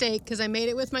fucking steak because I made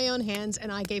it with my own hands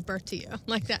and I gave birth to you.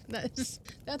 Like that.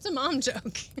 That's a mom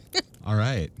joke. All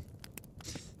right.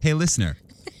 Hey, listener.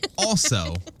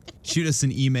 Also, shoot us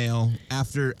an email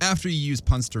after you use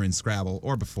Punster and Scrabble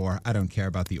or before. I don't care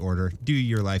about the order. Do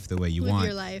your life the way you want. Live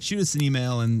your life. Shoot us an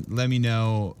email and let me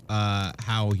know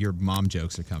how your mom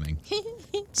jokes are coming.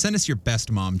 Send us your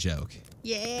best mom joke.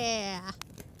 Yeah.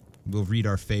 We'll read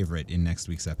our favorite in next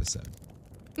week's episode.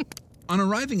 On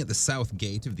arriving at the south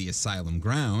gate of the asylum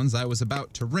grounds, I was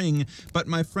about to ring, but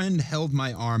my friend held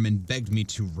my arm and begged me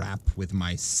to rap with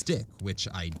my stick, which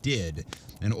I did.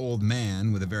 An old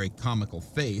man with a very comical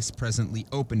face presently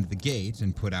opened the gate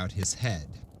and put out his head.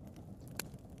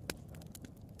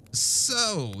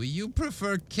 So, you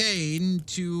prefer Cain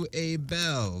to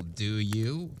Abel, do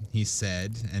you? He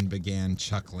said, and began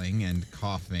chuckling and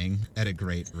coughing at a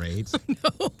great rate.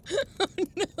 Oh,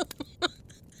 no.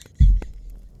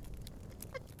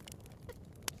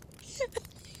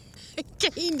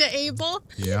 Cain to Abel?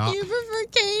 Yeah. You prefer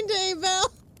Cain to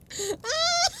Abel?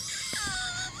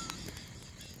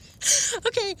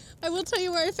 Okay, I will tell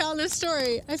you where I found this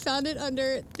story. I found it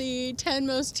under the 10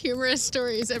 most humorous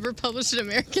stories ever published in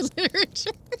American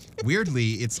literature.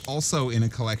 Weirdly, it's also in a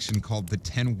collection called The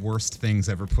 10 Worst Things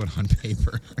Ever Put on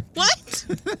Paper. What?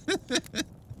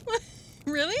 What?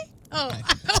 Really? Oh.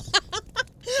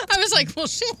 I was like, well,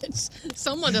 shit.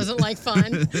 Someone doesn't like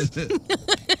fun.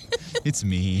 It's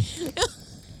me.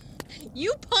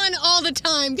 You pun all the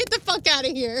time. Get the fuck out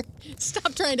of here.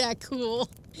 Stop trying to act cool.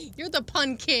 You're the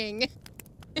pun king.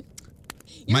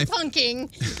 You're pun king.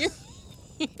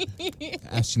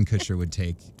 Ashton Kutcher would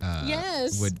take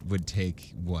yes. would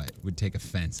take what? Would take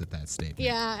offense at that statement.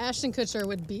 Yeah, Ashton Kutcher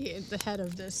would be the head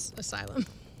of this asylum.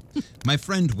 My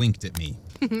friend winked at me.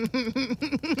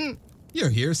 You're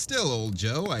here still, old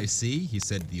Joe, I see, he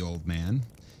said to the old man.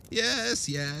 Yes,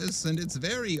 and it's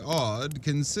very odd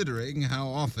considering how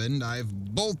often I've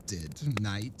bolted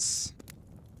nights.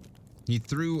 He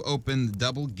threw open the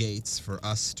double gates for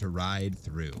us to ride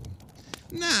through.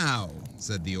 Now,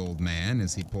 said the old man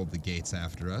as he pulled the gates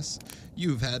after us,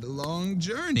 you've had a long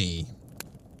journey.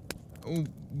 Oh,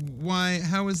 why,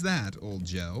 how is that, old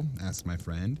Joe? Asked my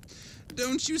friend.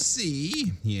 Don't you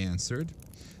see, he answered.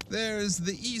 There's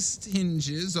the east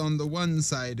hinges on the one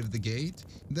side of the gate.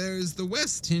 There's the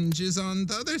west hinges on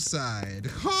the other side.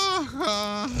 Ha,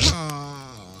 ha,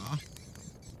 ha.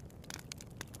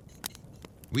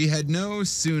 We had no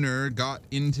sooner got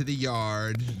into the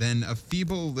yard than a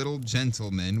feeble little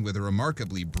gentleman with a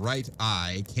remarkably bright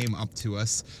eye came up to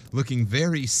us, looking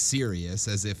very serious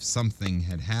as if something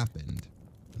had happened.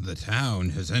 The town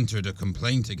has entered a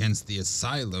complaint against the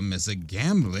asylum as a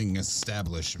gambling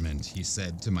establishment, he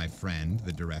said to my friend,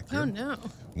 the director. Oh, no.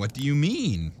 What do you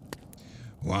mean?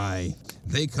 Why,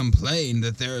 they complain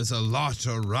that there is a lot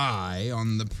awry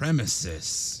on the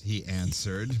premises, he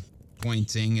answered,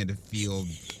 pointing at a field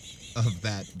of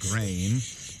that grain,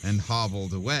 and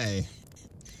hobbled away,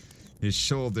 his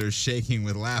shoulders shaking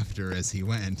with laughter as he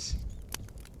went.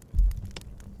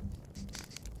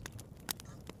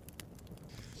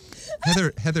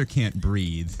 Heather can't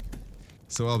breathe,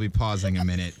 so I'll be pausing a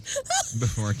minute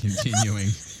before continuing.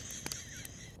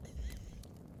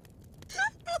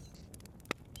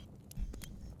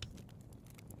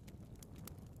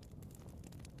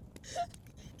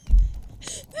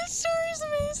 This story's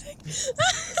amazing.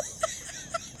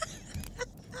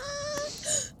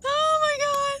 Oh my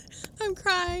god. I'm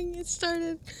crying. It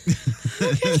started.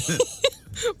 Okay.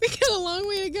 We got a long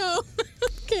way to go.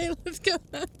 Okay, let's go.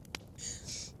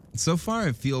 So far,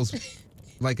 it feels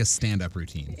like a stand-up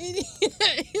routine. It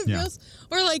Yeah. feels,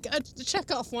 or like a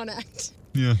check-off one act.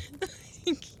 Yeah.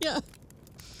 Yeah.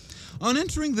 On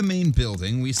entering the main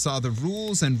building, we saw the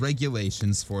rules and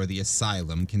regulations for the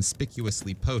asylum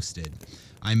conspicuously posted.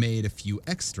 I made a few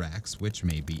extracts which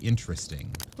may be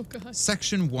interesting. Oh god.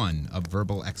 Section 1 of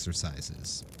Verbal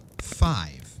Exercises.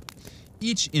 5.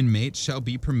 Each inmate shall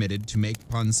be permitted to make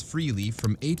puns freely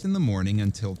from 8 in the morning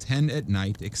until 10 at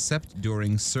night, except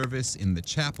during service in the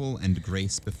chapel and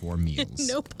grace before meals.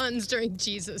 No puns during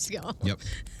Jesus, y'all. Yep.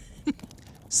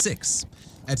 6.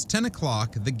 At 10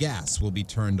 o'clock, the gas will be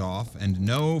turned off, and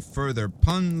no further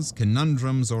puns,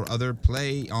 conundrums, or other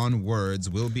play on words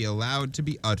will be allowed to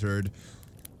be uttered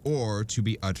or to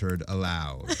be uttered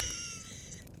aloud.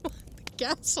 The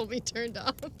gas will be turned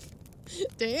off.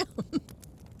 Damn.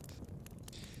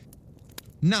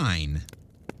 9.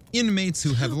 Inmates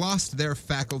who have lost their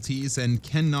faculties and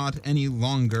cannot any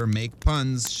longer make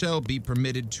puns shall be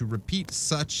permitted to repeat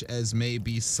such as may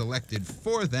be selected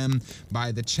for them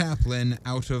by the chaplain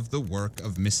out of the work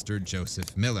of Mr.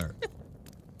 Joseph Miller.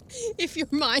 If your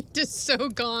mind is so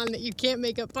gone that you can't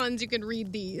make up puns, you can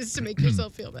read these to make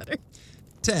yourself feel better.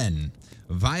 10.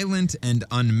 Violent and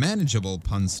unmanageable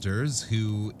punsters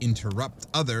who interrupt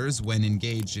others when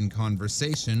engaged in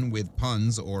conversation with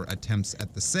puns or attempts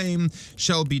at the same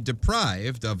shall be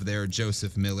deprived of their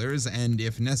Joseph Millers and,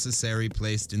 if necessary,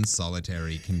 placed in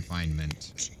solitary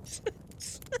confinement.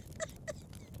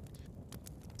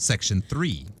 Section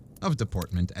 3 of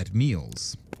Deportment at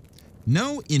Meals.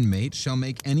 No inmate shall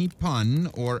make any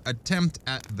pun or attempt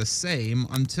at the same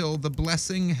until the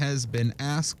blessing has been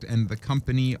asked and the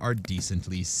company are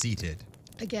decently seated.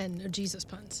 Again, no Jesus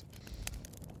puns.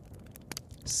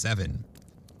 7.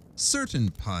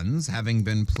 Certain puns having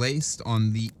been placed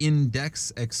on the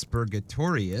Index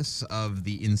Expurgatorius of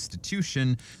the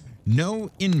institution, no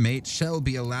inmate shall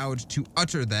be allowed to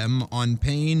utter them on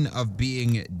pain of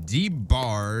being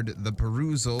debarred the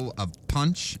perusal of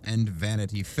Punch and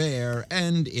Vanity Fair,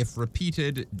 and, if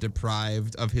repeated,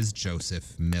 deprived of his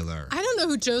Joseph Miller. I don't know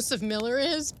who Joseph Miller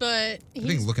is, but I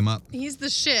think look him up. he's the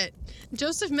shit.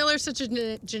 Joseph Miller's such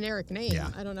a generic name. Yeah.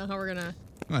 I don't know how we're gonna.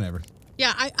 Whatever.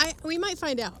 Yeah, we might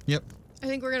find out. Yep. I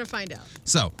think we're gonna find out.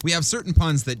 So, we have certain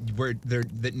puns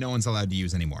that no one's allowed to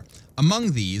use anymore.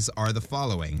 Among these are the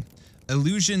following.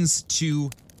 Allusions to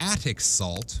attic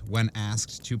salt when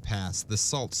asked to pass the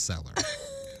salt cellar.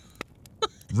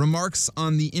 Remarks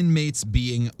on the inmates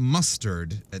being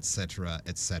mustard, etc.,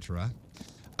 etc.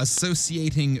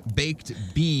 Associating baked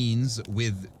beans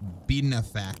with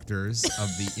benefactors of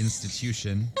the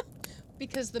institution.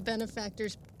 Because the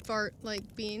benefactors fart like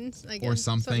beans, I guess. Or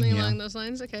something, Something yeah. along those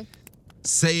lines. Okay.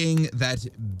 Saying that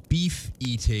beef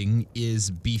eating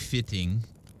is befitting,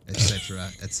 etc.,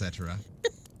 etc.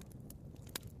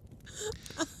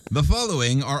 The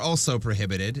following are also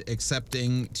prohibited,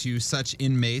 excepting to such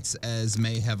inmates as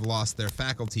may have lost their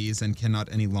faculties and cannot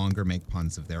any longer make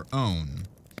puns of their own.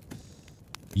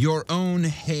 Your own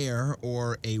hair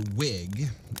or a wig,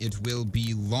 it will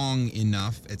be long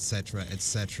enough, etc.,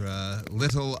 etc.,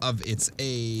 little of its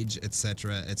age,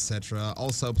 etc., etc.,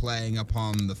 also playing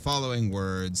upon the following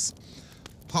words: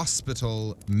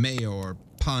 hospital, mayor,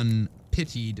 pun,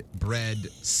 pitied,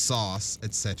 bread, sauce,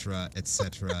 etc.,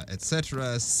 etc.,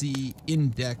 etc. See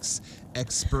Index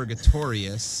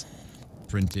Expurgatorius,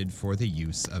 printed for the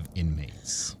use of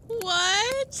inmates.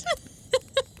 What?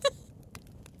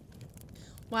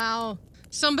 Wow.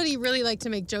 Somebody really liked to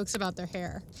make jokes about their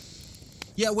hair.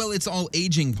 Yeah, well, it's all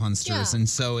aging punsters, Yeah. and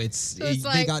so it's So it's they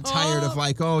like, got tired of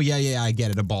like, oh yeah, I get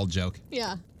it, a bald joke.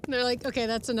 Yeah. They're like, okay,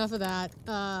 that's enough of that.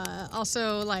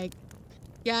 Also, like,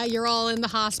 yeah, you're all in the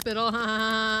hospital.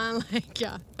 Like,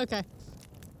 yeah, okay.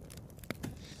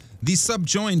 The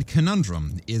subjoined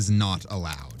conundrum is not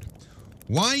allowed.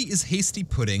 Why is hasty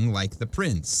pudding like the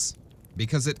prince?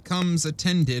 Because it comes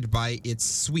attended by its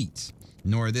suite,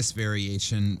 nor this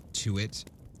variation to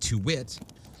wit,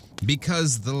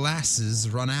 because the lasses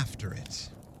run after it.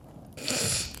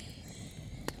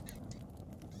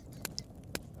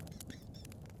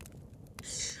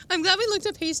 I'm glad we looked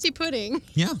up hasty pudding.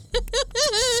 Yeah.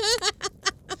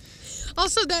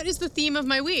 Also, that is the theme of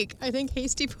my week. I think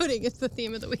hasty pudding is the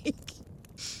theme of the week.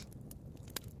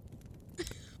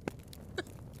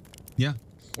 Yeah.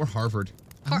 Or Harvard.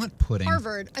 I want pudding.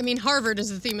 Harvard. I mean, Harvard is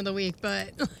the theme of the week,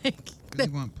 but like, I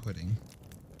want pudding.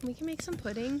 we can make some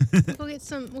pudding. We'll get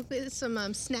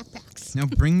some snack packs. Now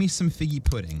bring me some figgy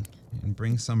pudding and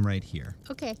bring some right here.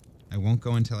 Okay. I won't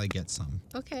go until I get some.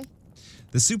 Okay.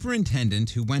 The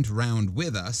superintendent who went round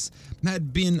with us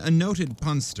had been a noted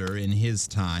punster in his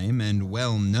time and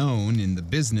well known in the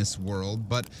business world,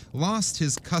 but lost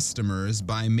his customers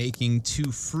by making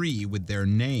too free with their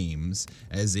names,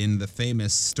 as in the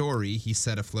famous story he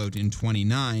set afloat in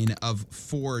 29 of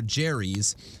 4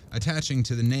 Jerrys, attaching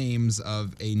to the names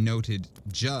of a noted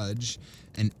judge,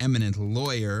 an eminent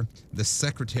lawyer, the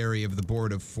secretary of the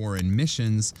Board of Foreign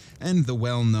Missions, and the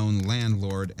well-known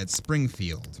landlord at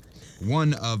Springfield.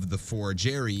 One of the 4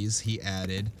 Jerrys, he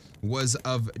added, was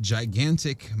of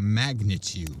gigantic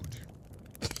magnitude.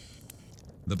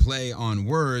 The play on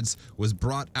words was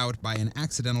brought out by an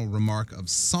accidental remark of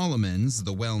Solomon's,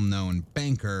 the well-known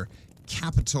banker,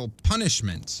 capital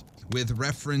punishment, with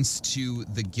reference to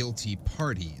the guilty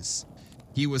parties.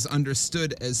 He was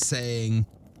understood as saying,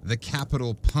 the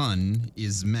capital pun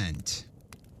is meant,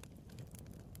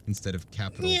 instead of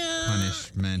capital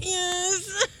punishment.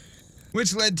 Yes.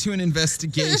 Which led to an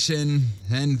investigation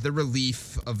and the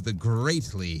relief of the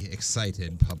greatly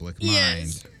excited public mind.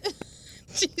 Yes.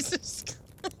 Jesus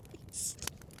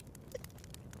Christ.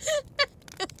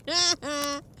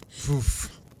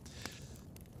 Oof.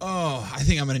 Oh, I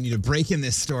think I'm going to need a break in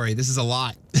this story. This is a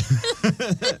lot.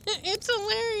 It's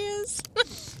hilarious.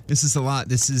 This is a lot.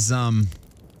 This is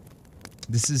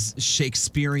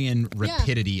Shakespearean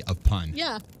rapidity of pun.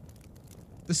 Yeah.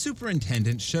 The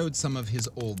superintendent showed some of his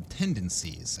old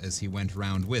tendencies as he went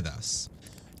round with us.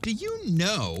 Do you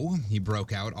know, he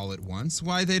broke out all at once,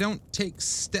 why they don't take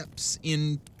steps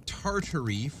in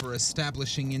Tartary for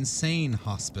establishing insane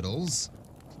hospitals?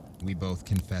 We both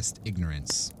confessed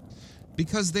ignorance.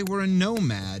 Because they were a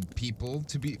nomad people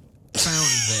to be found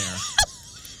there.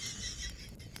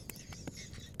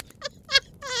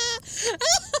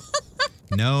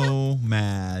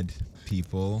 Nomad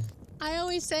people. I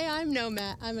always say I'm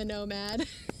a nomad.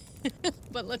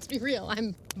 But let's be real,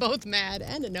 I'm both mad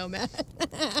and a nomad.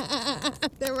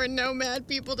 There were nomad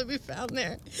people to be found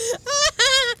there.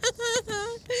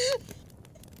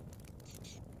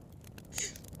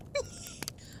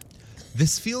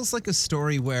 This feels like a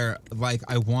story where, like,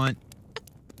 I want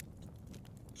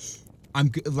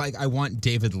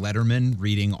David Letterman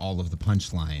reading all of the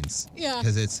punchlines. Yeah.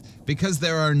 Because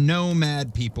there are no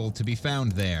mad people to be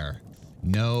found there.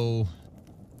 No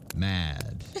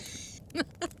mad.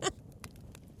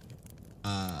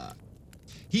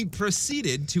 He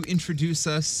proceeded to introduce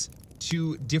us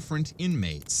to different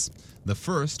inmates. The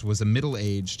first was a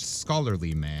middle-aged,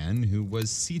 scholarly man who was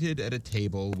seated at a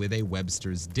table with a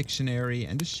Webster's dictionary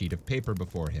and a sheet of paper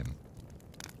before him.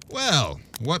 "Well,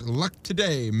 what luck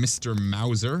today, Mr.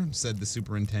 Mauser," said the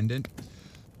superintendent.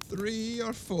 "3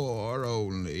 or 4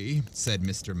 only," said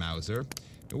Mr. Mauser.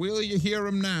 "Will you hear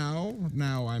 'em now?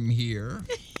 Now I'm here."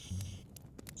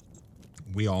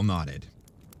 We all nodded.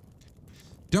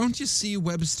 "Don't you see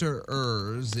Webster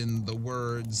errs in the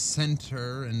words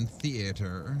center and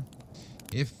theater?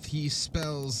 If he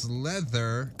spells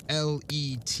leather,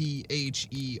 L-E-T-H-E-R,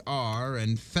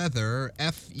 and feather,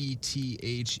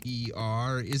 F-E-T-H-E-R,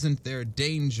 isn't there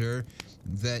danger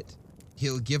that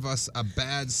he'll give us a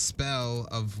bad spell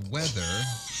of weather?"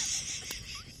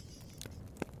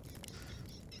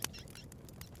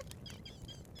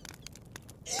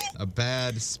 A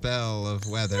bad spell of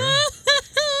weather.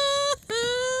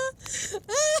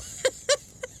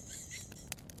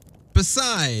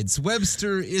 Besides,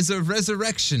 Webster is a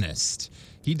resurrectionist.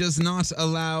 He does not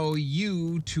allow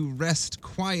you to rest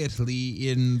quietly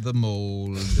in the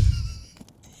mold.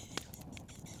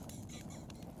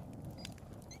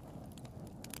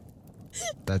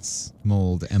 That's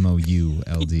mold,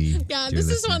 M-O-U-L-D. Yeah, dear this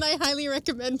is listener. one I highly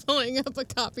recommend pulling up a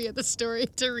copy of the story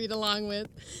to read along with.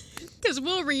 Because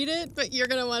we'll read it, but you're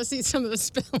going to want to see some of the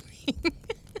spelling.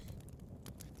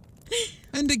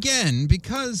 And again,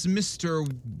 because Mr.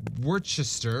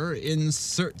 Worcester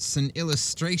inserts an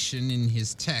illustration in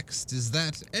his text, is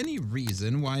that any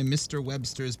reason why Mr.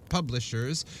 Webster's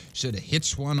publishers should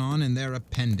hitch one on in their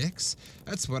appendix?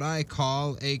 That's what I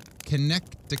call a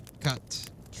Connecticut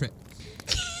trick.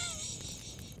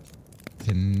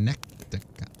 Connecticut.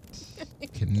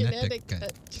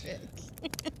 Connecticut trick.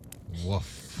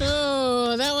 Woof.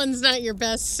 Oh, that one's not your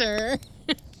best, sir.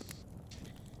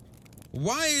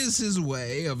 Why is his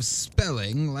way of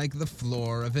spelling like the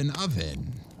floor of an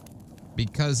oven?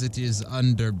 Because it is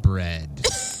underbred.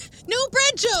 No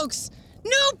bread jokes!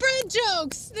 No bread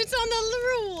jokes! It's on the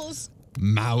rules.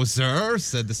 Mauser,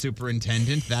 said the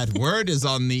superintendent, that word is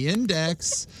on the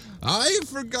index. I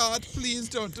forgot. Please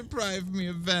don't deprive me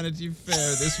of Vanity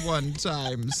Fair this one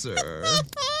time, sir.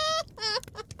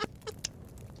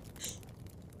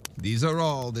 These are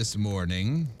all this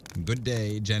morning. Good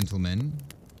day, gentlemen.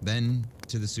 Then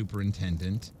to the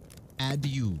superintendent,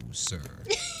 adieu, sir.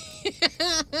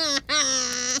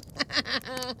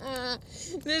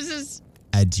 This is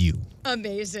Adieu.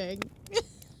 amazing.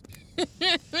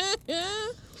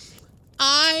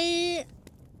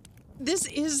 This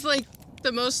is like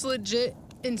the most legit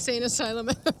insane asylum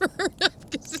I've ever heard of,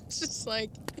 because it's just like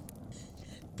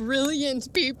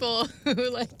brilliant people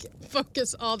who like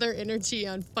focus all their energy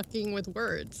on fucking with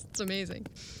words. It's amazing.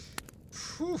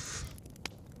 Whew.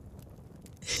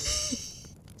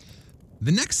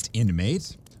 The next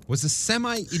inmate was a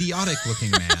semi-idiotic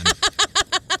looking man.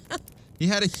 He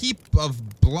had a heap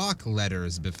of block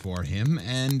letters before him,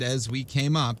 and as we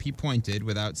came up, he pointed,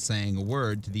 without saying a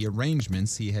word, to the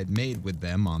arrangements he had made with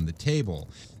them on the table.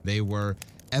 They were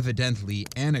evidently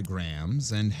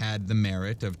anagrams and had the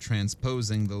merit of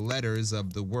transposing the letters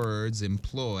of the words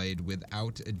employed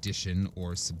without addition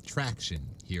or subtraction.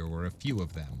 Here were a few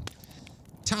of them.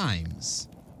 Times,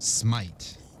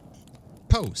 smite.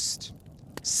 Post,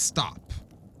 stop.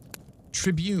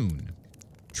 Tribune,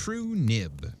 true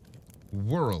nib.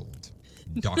 World,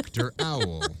 Dr.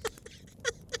 Owl.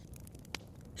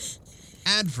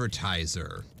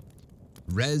 Advertiser,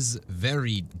 res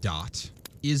veri dot,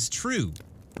 is true.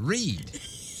 Read.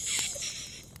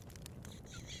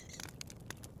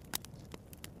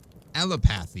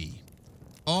 Allopathy,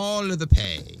 all of the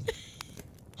pay.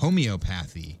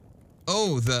 Homeopathy,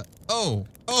 oh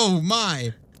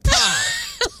my, pah!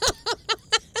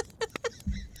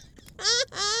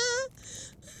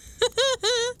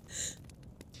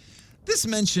 This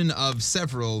mention of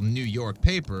several New York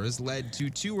papers led to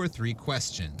 2 or 3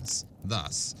 questions.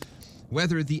 Thus,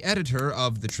 whether the editor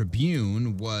of the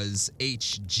Tribune was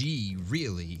H.G.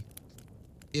 really,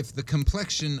 if the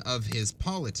complexion of his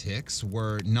politics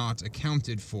were not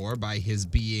accounted for by his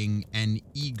being an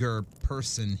eager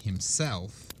person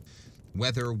himself,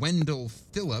 whether Wendell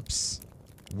Phillips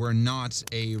were not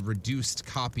a reduced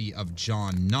copy of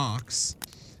John Knox,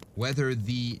 whether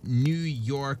the New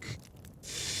York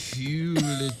feuilletonist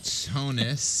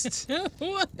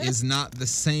is not the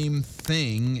same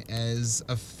thing as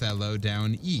a fellow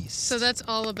down east. So that's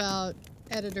all about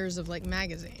editors of like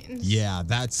magazines. Yeah,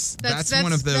 that's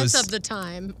one of those. That's of the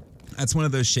time. That's one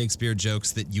of those Shakespeare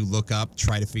jokes that you look up,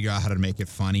 try to figure out how to make it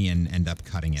funny, and end up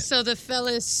cutting it. So the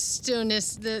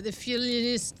feuilletonist, the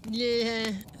feuilletonist,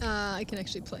 I can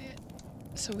actually play it,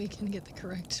 so we can get the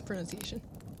correct pronunciation.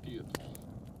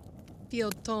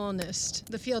 Feuilletonist.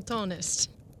 The feuilletonist.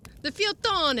 The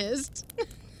feuilletonist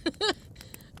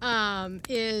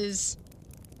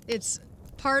it's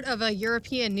part of a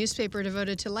European newspaper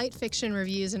devoted to light fiction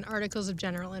reviews and articles of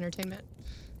general entertainment.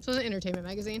 So it's an entertainment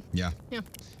magazine. Yeah. Yeah.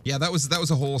 Yeah, that was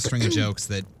a whole string of jokes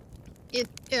that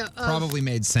probably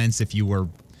made sense if you were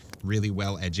really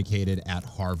well educated at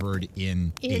Harvard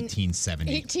in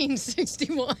 1870.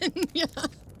 1861, yeah.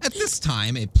 At this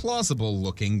time, a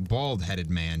plausible-looking,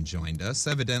 bald-headed man joined us,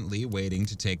 evidently waiting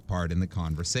to take part in the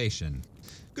conversation.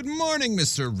 "Good morning,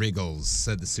 Mr. Riggles,"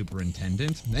 said the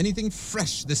superintendent. "Anything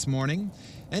fresh this morning?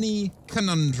 Any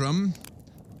conundrum?"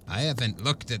 "I haven't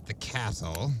looked at the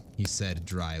cattle," he said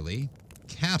dryly.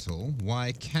 "Cattle?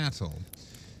 Why cattle?"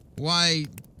 "Why,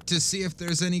 to see if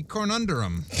there's any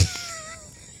conundrum,"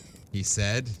 he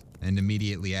said, and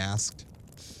immediately asked,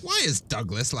 "Why is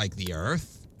Douglas like the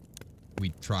Earth?"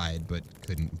 We tried, but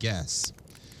couldn't guess.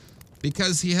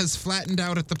 "Because he has flattened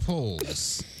out at the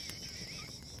poles."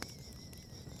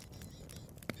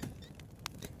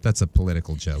 That's a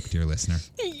political joke, dear listener.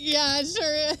 Yeah, it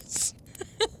sure is.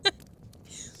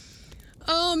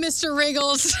 Oh, Mr.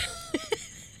 Riggles.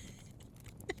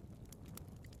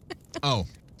 Oh,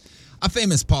 a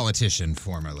famous politician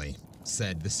formerly,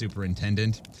 said the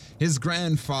superintendent. His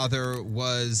grandfather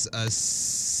was a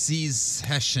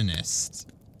secessionist.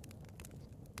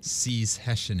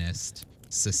 Secessionist.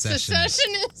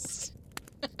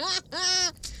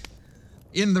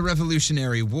 In the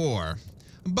Revolutionary War.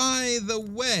 By the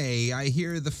way, I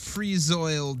hear the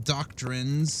Frizoil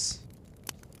doctrines.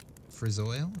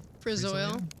 Frizoil?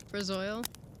 Frizoil.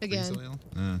 Again.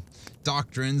 Frizoil?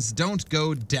 Doctrines don't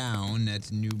go down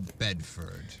at New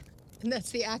Bedford. And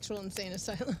that's the actual insane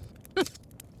asylum.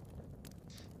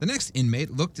 The next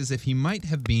inmate looked as if he might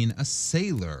have been a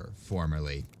sailor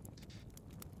formerly.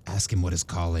 Ask him what his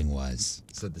calling was,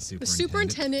 said the superintendent. The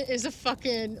superintendent is a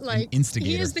fucking, like, instigator.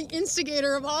 He is the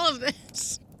instigator of all of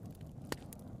this.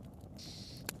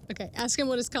 Okay, ask him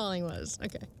what his calling was.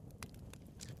 Okay.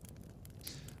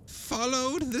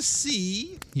 Followed the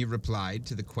sea, he replied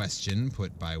to the question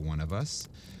put by one of us.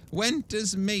 Went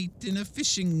as mate in a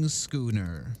fishing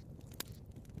schooner.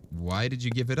 Why did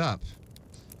you give it up?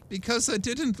 Because I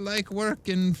didn't like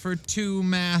working for two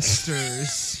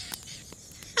masters.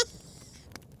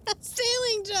 A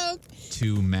sailing joke.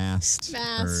 Two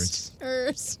masters.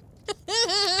 Masters.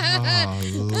 Oh,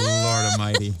 Lord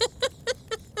Almighty.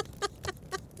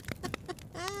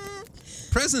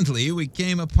 Presently, we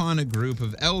came upon a group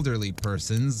of elderly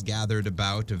persons gathered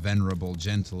about a venerable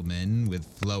gentleman with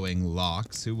flowing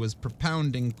locks who was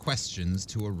propounding questions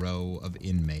to a row of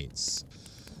inmates.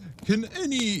 Can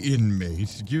any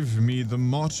inmate give me the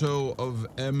motto of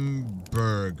M.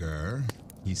 Burger?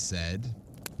 He said.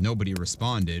 Nobody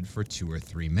responded for 2 or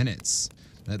 3 minutes.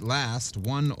 At last,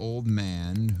 one old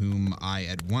man, whom I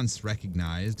at once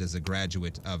recognized as a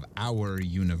graduate of our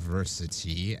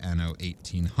university, anno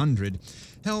 1800,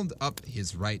 held up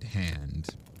his right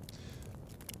hand.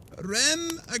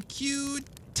 Rem acute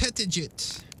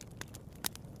tetigit.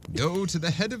 Go to the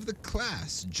head of the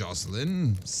class,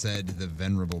 Jocelyn, said the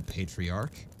venerable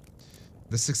patriarch.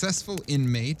 The successful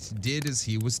inmate did as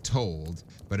he was told,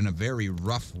 but in a very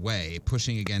rough way,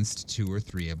 pushing against 2 or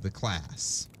 3 of the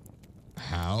class.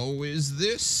 How is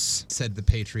this? Said the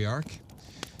patriarch.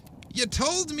 You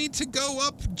told me to go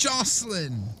up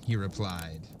Jocelyn, he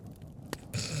replied.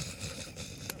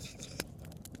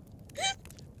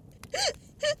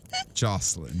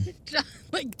 Jocelyn.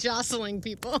 Like jostling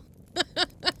people.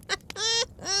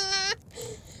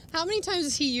 How many times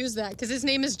does he use that? Because his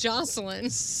name is Jocelyn.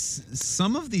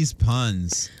 Some of these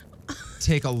puns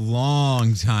take a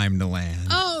long time to land.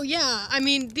 Oh yeah, I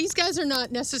mean these guys are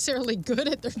not necessarily good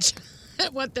at their job,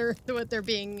 at what they're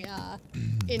being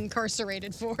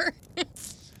incarcerated for.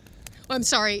 I'm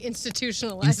sorry,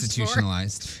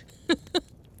 institutionalized.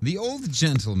 The old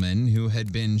gentleman who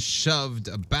had been shoved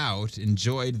about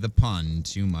enjoyed the pun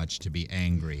too much to be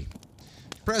angry.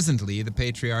 Presently, the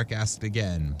patriarch asked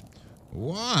again,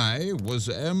 why was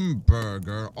M.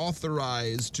 Burger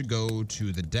authorized to go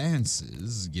to the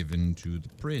dances given to the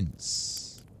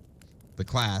prince? The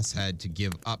class had to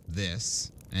give up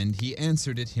this, and he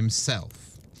answered it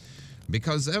himself.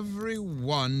 Because every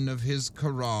one of his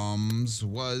karams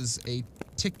was a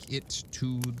ticket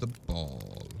to the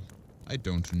ball. I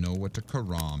don't know what a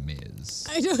karam is.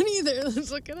 I don't either.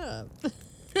 Let's look it up.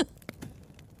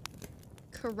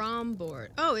 Karam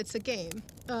board. Oh, it's a game.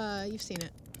 You've seen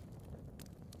it.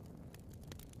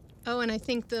 Oh, and I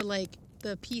think the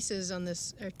pieces on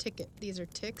this are ticket. These are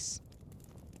ticks.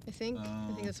 I think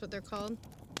that's what they're called.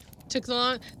 Took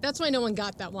long. That's why no one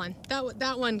got that one.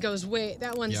 That one goes way.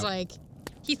 That one's Yep. like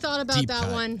he thought about Deep that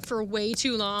cut. one for way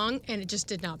too long, and it just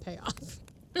did not pay off.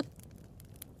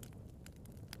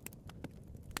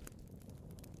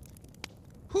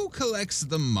 Who collects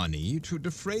the money to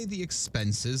defray the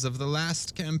expenses of the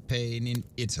last campaign in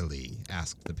Italy?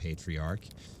 Asked the patriarch.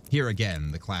 Here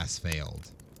again, the class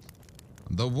failed.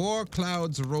 The war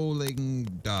clouds rolling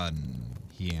done,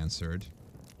 he answered.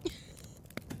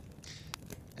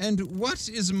 And what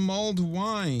is mulled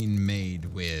wine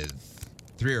made with?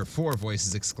 3 or 4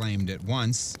 voices exclaimed at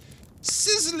once,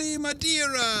 Sizzly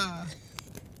Madeira!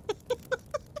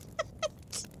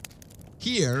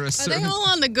 Here, a Are servant... they all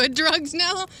on the good drugs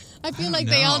now? I feel like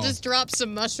they all know. just dropped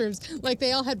some mushrooms. Like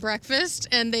they all had breakfast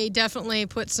and they definitely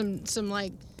put some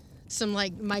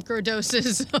micro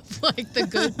doses of like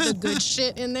the good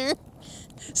shit in there.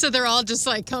 So they're all just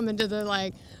like coming to the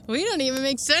like, we don't even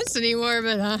make sense anymore,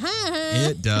 but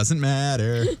It doesn't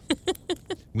matter.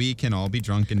 We can all be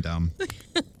drunk and dumb.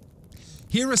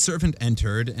 Here a servant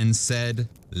entered and said,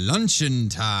 luncheon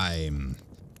time.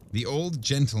 The old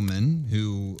gentlemen,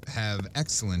 who have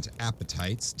excellent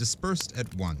appetites, dispersed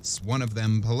at once, one of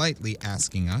them politely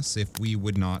asking us if we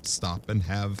would not stop and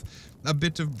have a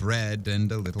bit of bread,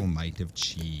 and a little mite of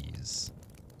cheese.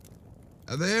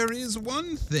 "There is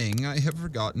one thing I have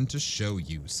forgotten to show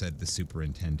you," said the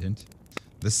superintendent.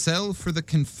 "The cell for the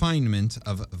confinement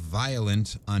of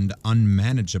violent and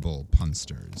unmanageable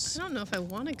punsters." I don't know if I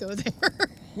want to go there.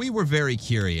 We were very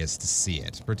curious to see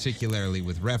it, particularly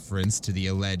with reference to the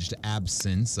alleged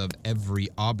absence of every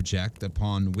object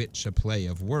upon which a play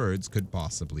of words could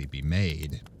possibly be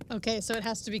made. Okay, so it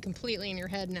has to be completely in your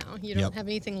head now. You don't Yep. have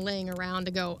anything laying around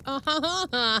to go,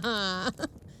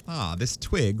 Ah, this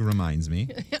twig reminds me.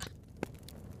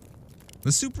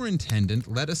 The superintendent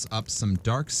led us up some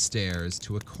dark stairs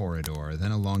to a corridor,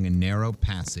 then along a narrow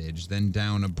passage, then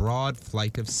down a broad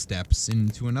flight of steps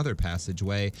into another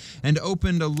passageway, and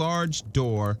opened a large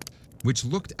door which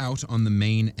looked out on the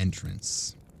main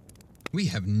entrance. "We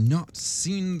have not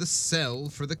seen the cell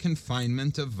for the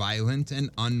confinement of violent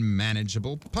and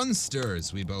unmanageable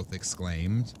punsters," we both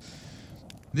exclaimed.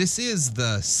 "This is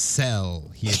the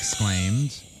cell," he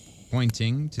exclaimed,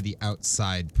 pointing to the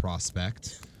outside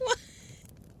prospect.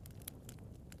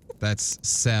 That's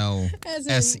cell, As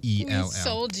in, S-E-L-L.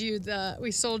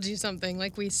 we sold you something.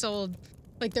 Like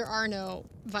there are no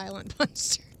violent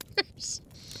punsters.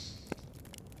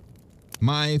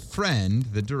 My friend,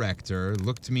 the director,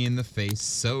 looked me in the face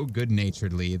so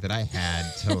good-naturedly that I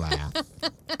had to laugh.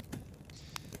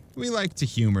 "We like to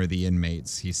humor the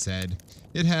inmates," he said.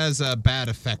 "It has a bad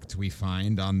effect, we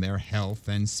find, on their health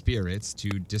and spirits to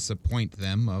disappoint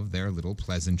them of their little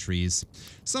pleasantries.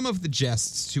 Some of the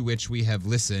jests to which we have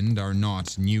listened are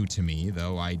not new to me,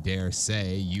 though I dare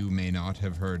say you may not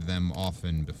have heard them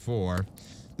often before.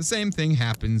 The same thing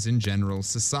happens in general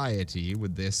society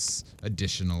with this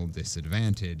additional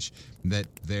disadvantage, that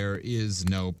there is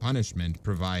no punishment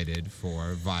provided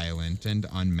for violent and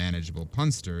unmanageable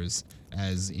punsters,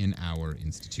 as in our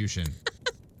institution."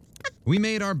 We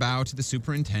made our bow to the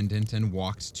superintendent and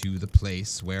walked to the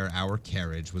place where our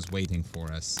carriage was waiting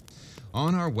for us.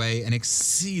 On our way, an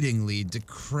exceedingly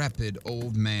decrepit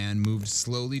old man moved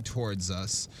slowly towards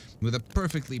us, with a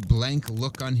perfectly blank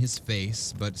look on his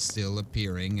face, but still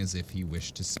appearing as if he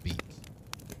wished to speak.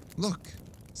 "Look,"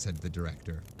 said the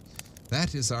director,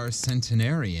 "that is our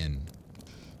centenarian."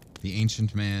 The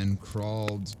ancient man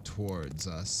crawled towards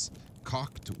us,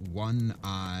 cocked one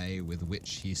eye with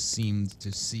which he seemed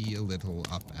to see a little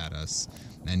up at us,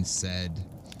 and said,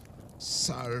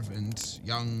 "Servant,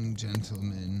 young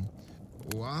gentleman,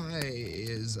 why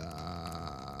is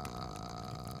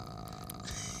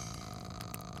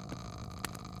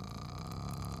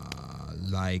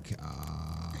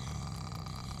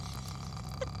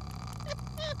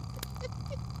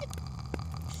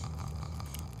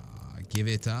give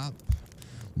it up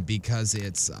because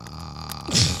it's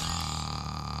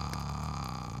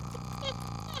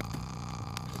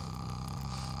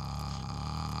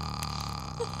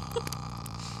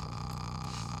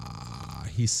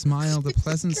He smiled a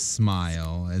pleasant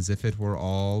smile, as if it were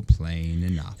all plain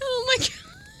enough. Oh my God.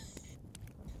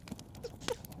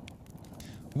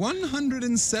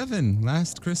 107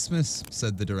 last Christmas,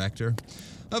 said the director.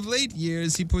 Of late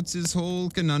years he puts his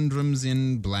whole conundrums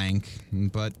in blank,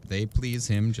 but they please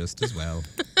him just as well.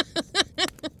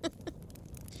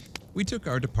 We took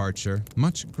our departure,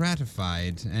 much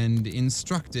gratified and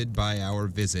instructed by our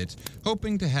visit,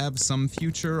 hoping to have some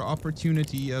future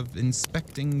opportunity of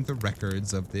inspecting the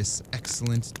records of this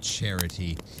excellent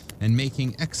charity and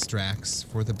making extracts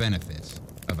for the benefit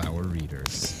of our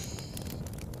readers.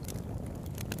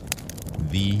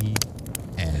 The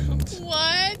end.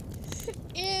 What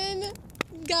in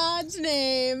God's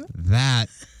name? That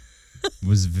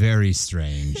was very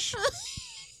strange.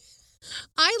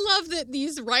 I love that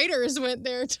these writers went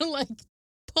there to like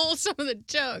pull some of the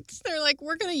jokes. They're like,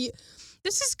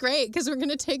 this is great because we're going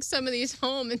to take some of these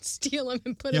home and steal them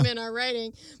and put them in our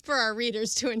writing for our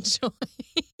readers to enjoy.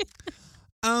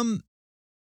 I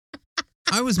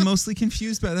was mostly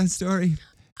confused by that story.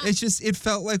 It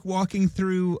felt like walking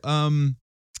through,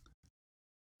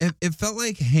 it felt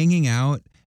like hanging out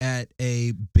at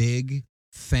a big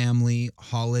family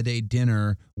holiday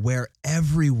dinner where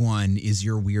everyone is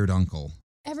your weird uncle.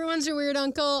 Everyone's your weird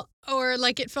uncle, or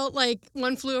like it felt like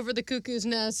One Flew Over the Cuckoo's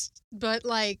Nest, but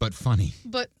funny.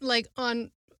 But like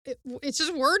it's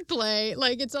just wordplay.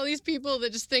 Like it's all these people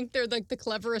that just think they're like the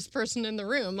cleverest person in the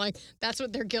room. Like that's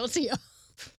what they're guilty of.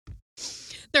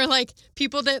 They're like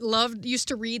people that used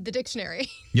to read the dictionary.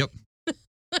 Yep.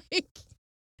 Like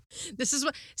this is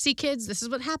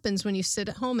what happens when you sit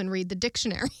at home and read the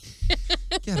dictionary.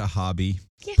 Get a hobby.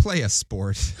 Yeah. Play a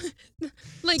sport.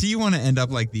 Like, do you want to end up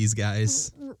like these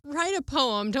guys? Write a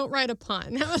poem. Don't write a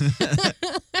pun.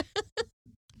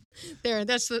 there.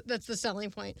 That's the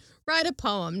selling point. Write a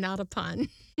poem, not a pun.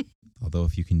 Although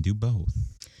if you can do both.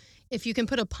 If you can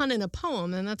put a pun in a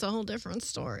poem, then that's a whole different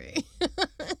story.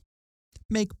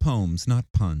 Make poems, not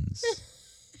puns.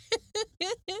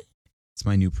 It's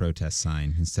my new protest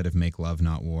sign. Instead of make love,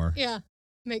 not war. Yeah.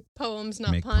 Make poems,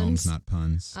 not Make puns. poems, not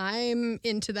puns. I'm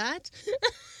into that.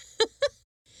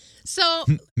 So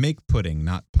Make pudding,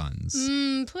 not puns.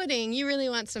 Pudding. You really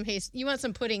want some haste. You want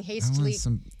some pudding I hastily. want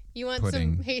some You want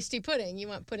pudding. some hasty pudding. You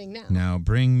want pudding now. Now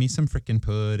bring me some frickin'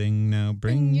 pudding. Now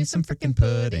bring you some frickin'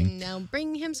 pudding. Now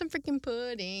bring him some frickin'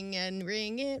 pudding and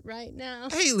bring it right now.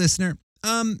 Hey, listener.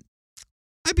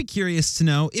 I'd be curious to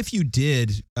know if you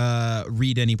did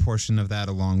read any portion of that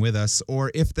along with us,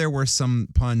 or if there were some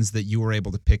puns that you were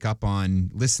able to pick up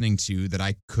on listening to that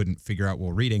I couldn't figure out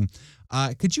while reading.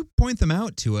 Could you point them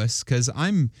out to us? Because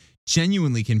I'm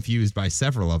genuinely confused by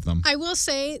several of them. I will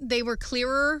say they were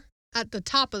clearer at the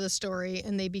top of the story,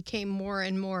 and they became more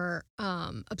and more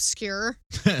obscure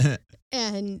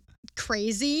and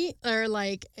crazy, or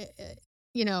like,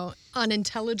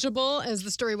 unintelligible as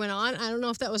the story went on. I don't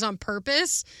know if that was on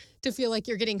purpose to feel like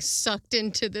you're getting sucked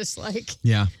into this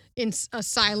Yeah. in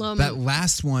asylum. That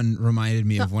last one reminded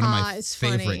me of one of my is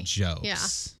favorite funny. jokes. Yeah.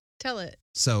 Tell it.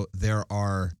 So there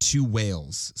are two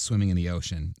whales swimming in the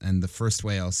ocean, and the first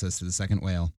whale says to the second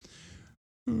whale,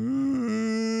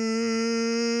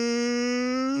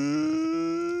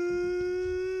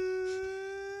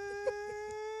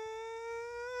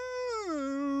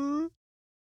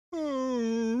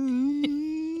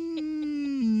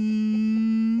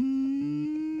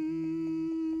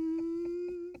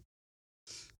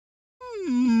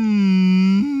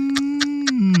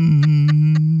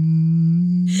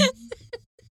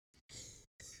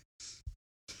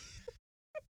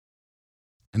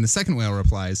 and the second whale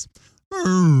replies,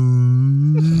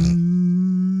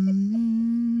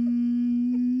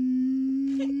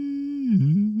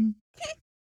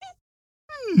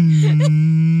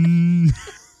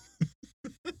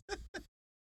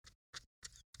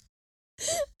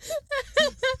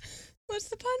 What's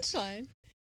the punchline?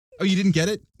 Oh, you didn't get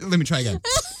it? Let me try again.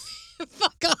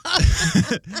 Fuck off.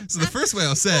 So the first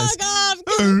whale says, Fuck off.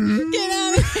 Get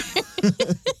out of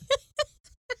here.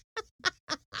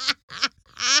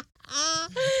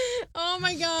 Oh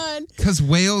my God. because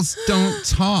whales don't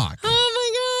talk. Oh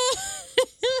my God.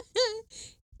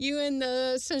 You and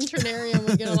the centenarian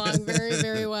would get along very,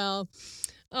 very well.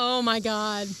 Oh my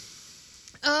God.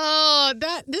 Oh,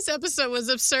 this episode was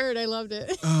absurd. I loved it.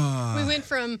 We went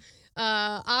from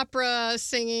opera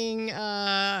singing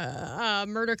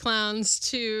murder clowns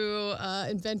to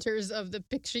inventors of the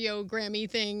Pictionary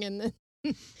thing and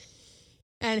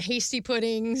and hasty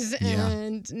puddings, Yeah.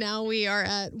 and now we are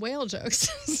at whale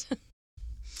jokes.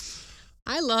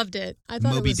 I loved it. I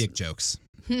thought Moby it was Dick jokes.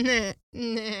 Nah.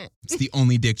 It's the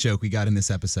only dick joke we got in this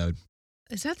episode.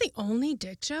 Is that the only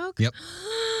dick joke? Yep.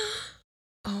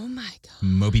 Oh my God.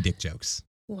 Moby Dick jokes.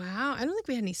 Wow. I don't think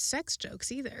we had any sex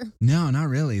jokes either. No, not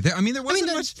really. There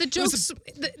wasn't much. The jokes,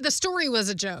 the story was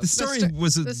a joke. The story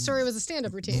was a the story was a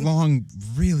stand-up routine. long,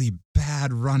 really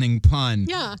bad running pun.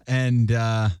 Yeah. And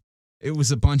it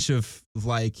was a bunch of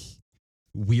like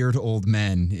weird old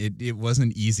men. It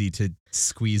wasn't easy to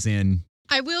squeeze in.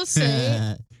 I will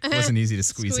say It wasn't easy to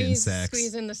squeeze in sex.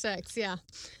 Squeeze in the sex, yeah.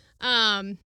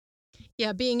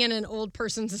 Yeah, being in an old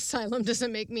person's asylum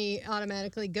doesn't make me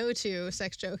automatically go to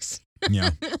sex jokes.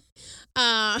 Yeah.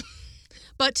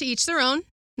 But to each their own,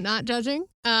 not judging.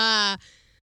 But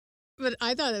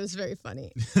I thought it was very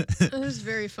funny. It was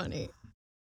very funny.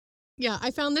 Yeah,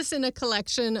 I found this in a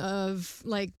collection of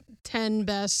like 10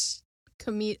 best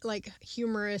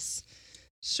humorous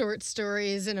short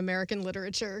stories in American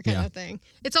literature kind of thing.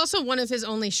 It's also one of his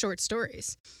only short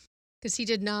stories because he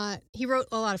wrote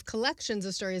a lot of collections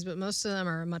of stories, but most of them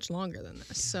are much longer than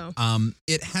this. So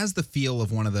it has the feel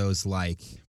of one of those like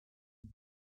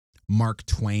Mark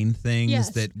Twain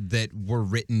things that were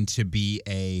written to be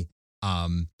a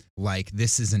like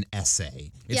this is an essay.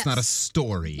 It's not a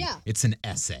story. Yeah. It's an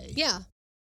essay. Yeah.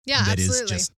 Yeah, that absolutely. is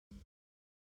just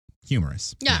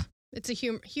humorous. Yeah. It's a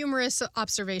humorous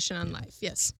observation on life.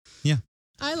 Yes. Yeah.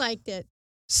 I liked it.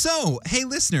 So, hey,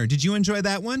 listener, did you enjoy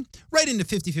that one? Write into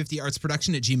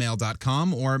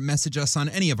 5050artsproduction@gmail.com or message us on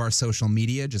any of our social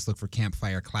media. Just look for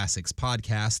Campfire Classics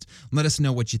Podcast. Let us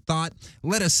know what you thought.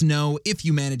 Let us know if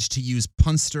you managed to use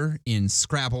Punster in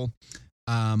Scrabble.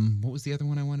 What was the other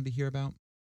one I wanted to hear about?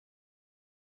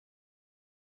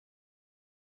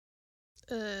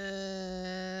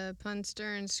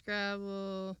 Punster and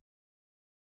Scrabble.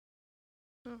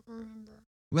 I don't remember.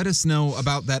 Let us know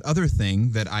about that other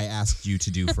thing that I asked you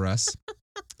to do for us.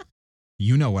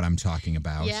 You know what I'm talking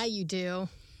about. Yeah, you do.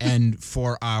 And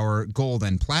for our gold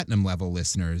and platinum level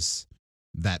listeners,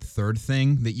 that third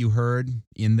thing that you heard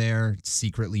in there,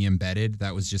 secretly embedded,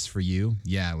 that was just for you.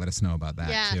 Yeah, let us know about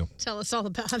that too. Tell us all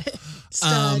about it.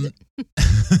 Stud.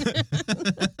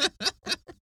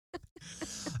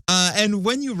 And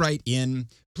when you write in,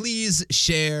 please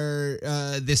share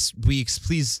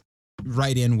please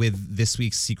write in with this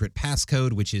week's secret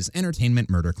passcode, which is Entertainment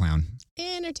Murder Clown.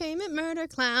 Entertainment Murder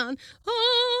Clown.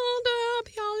 Hold up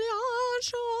your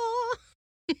launcher.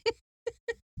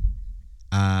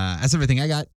 That's everything I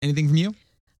got. Anything from you?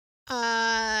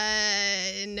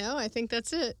 No, I think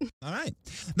that's it. All right.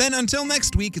 Then until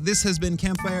next week, this has been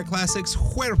Campfire Classics,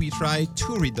 where we try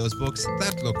to read those books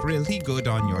that look really good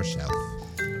on your shelf.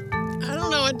 I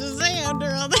don't know what to say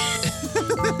after all that.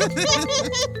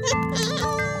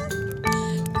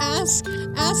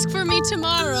 Ask for me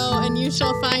tomorrow, and you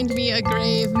shall find me a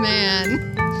grave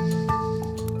man.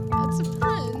 That's a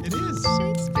pun. It is.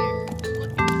 Shakespeare.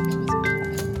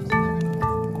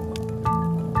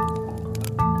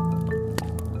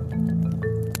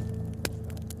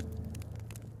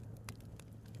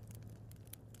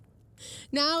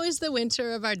 Now is the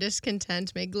winter of our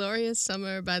discontent, made glorious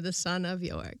summer by the son of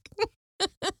York.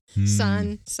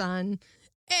 Son.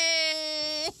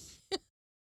 Eh.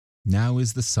 Now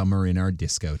is the summer in our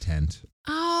disco tent.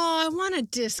 Oh, I want a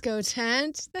disco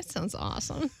tent. That sounds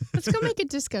awesome. Let's go make a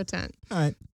disco tent. All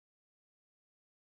right.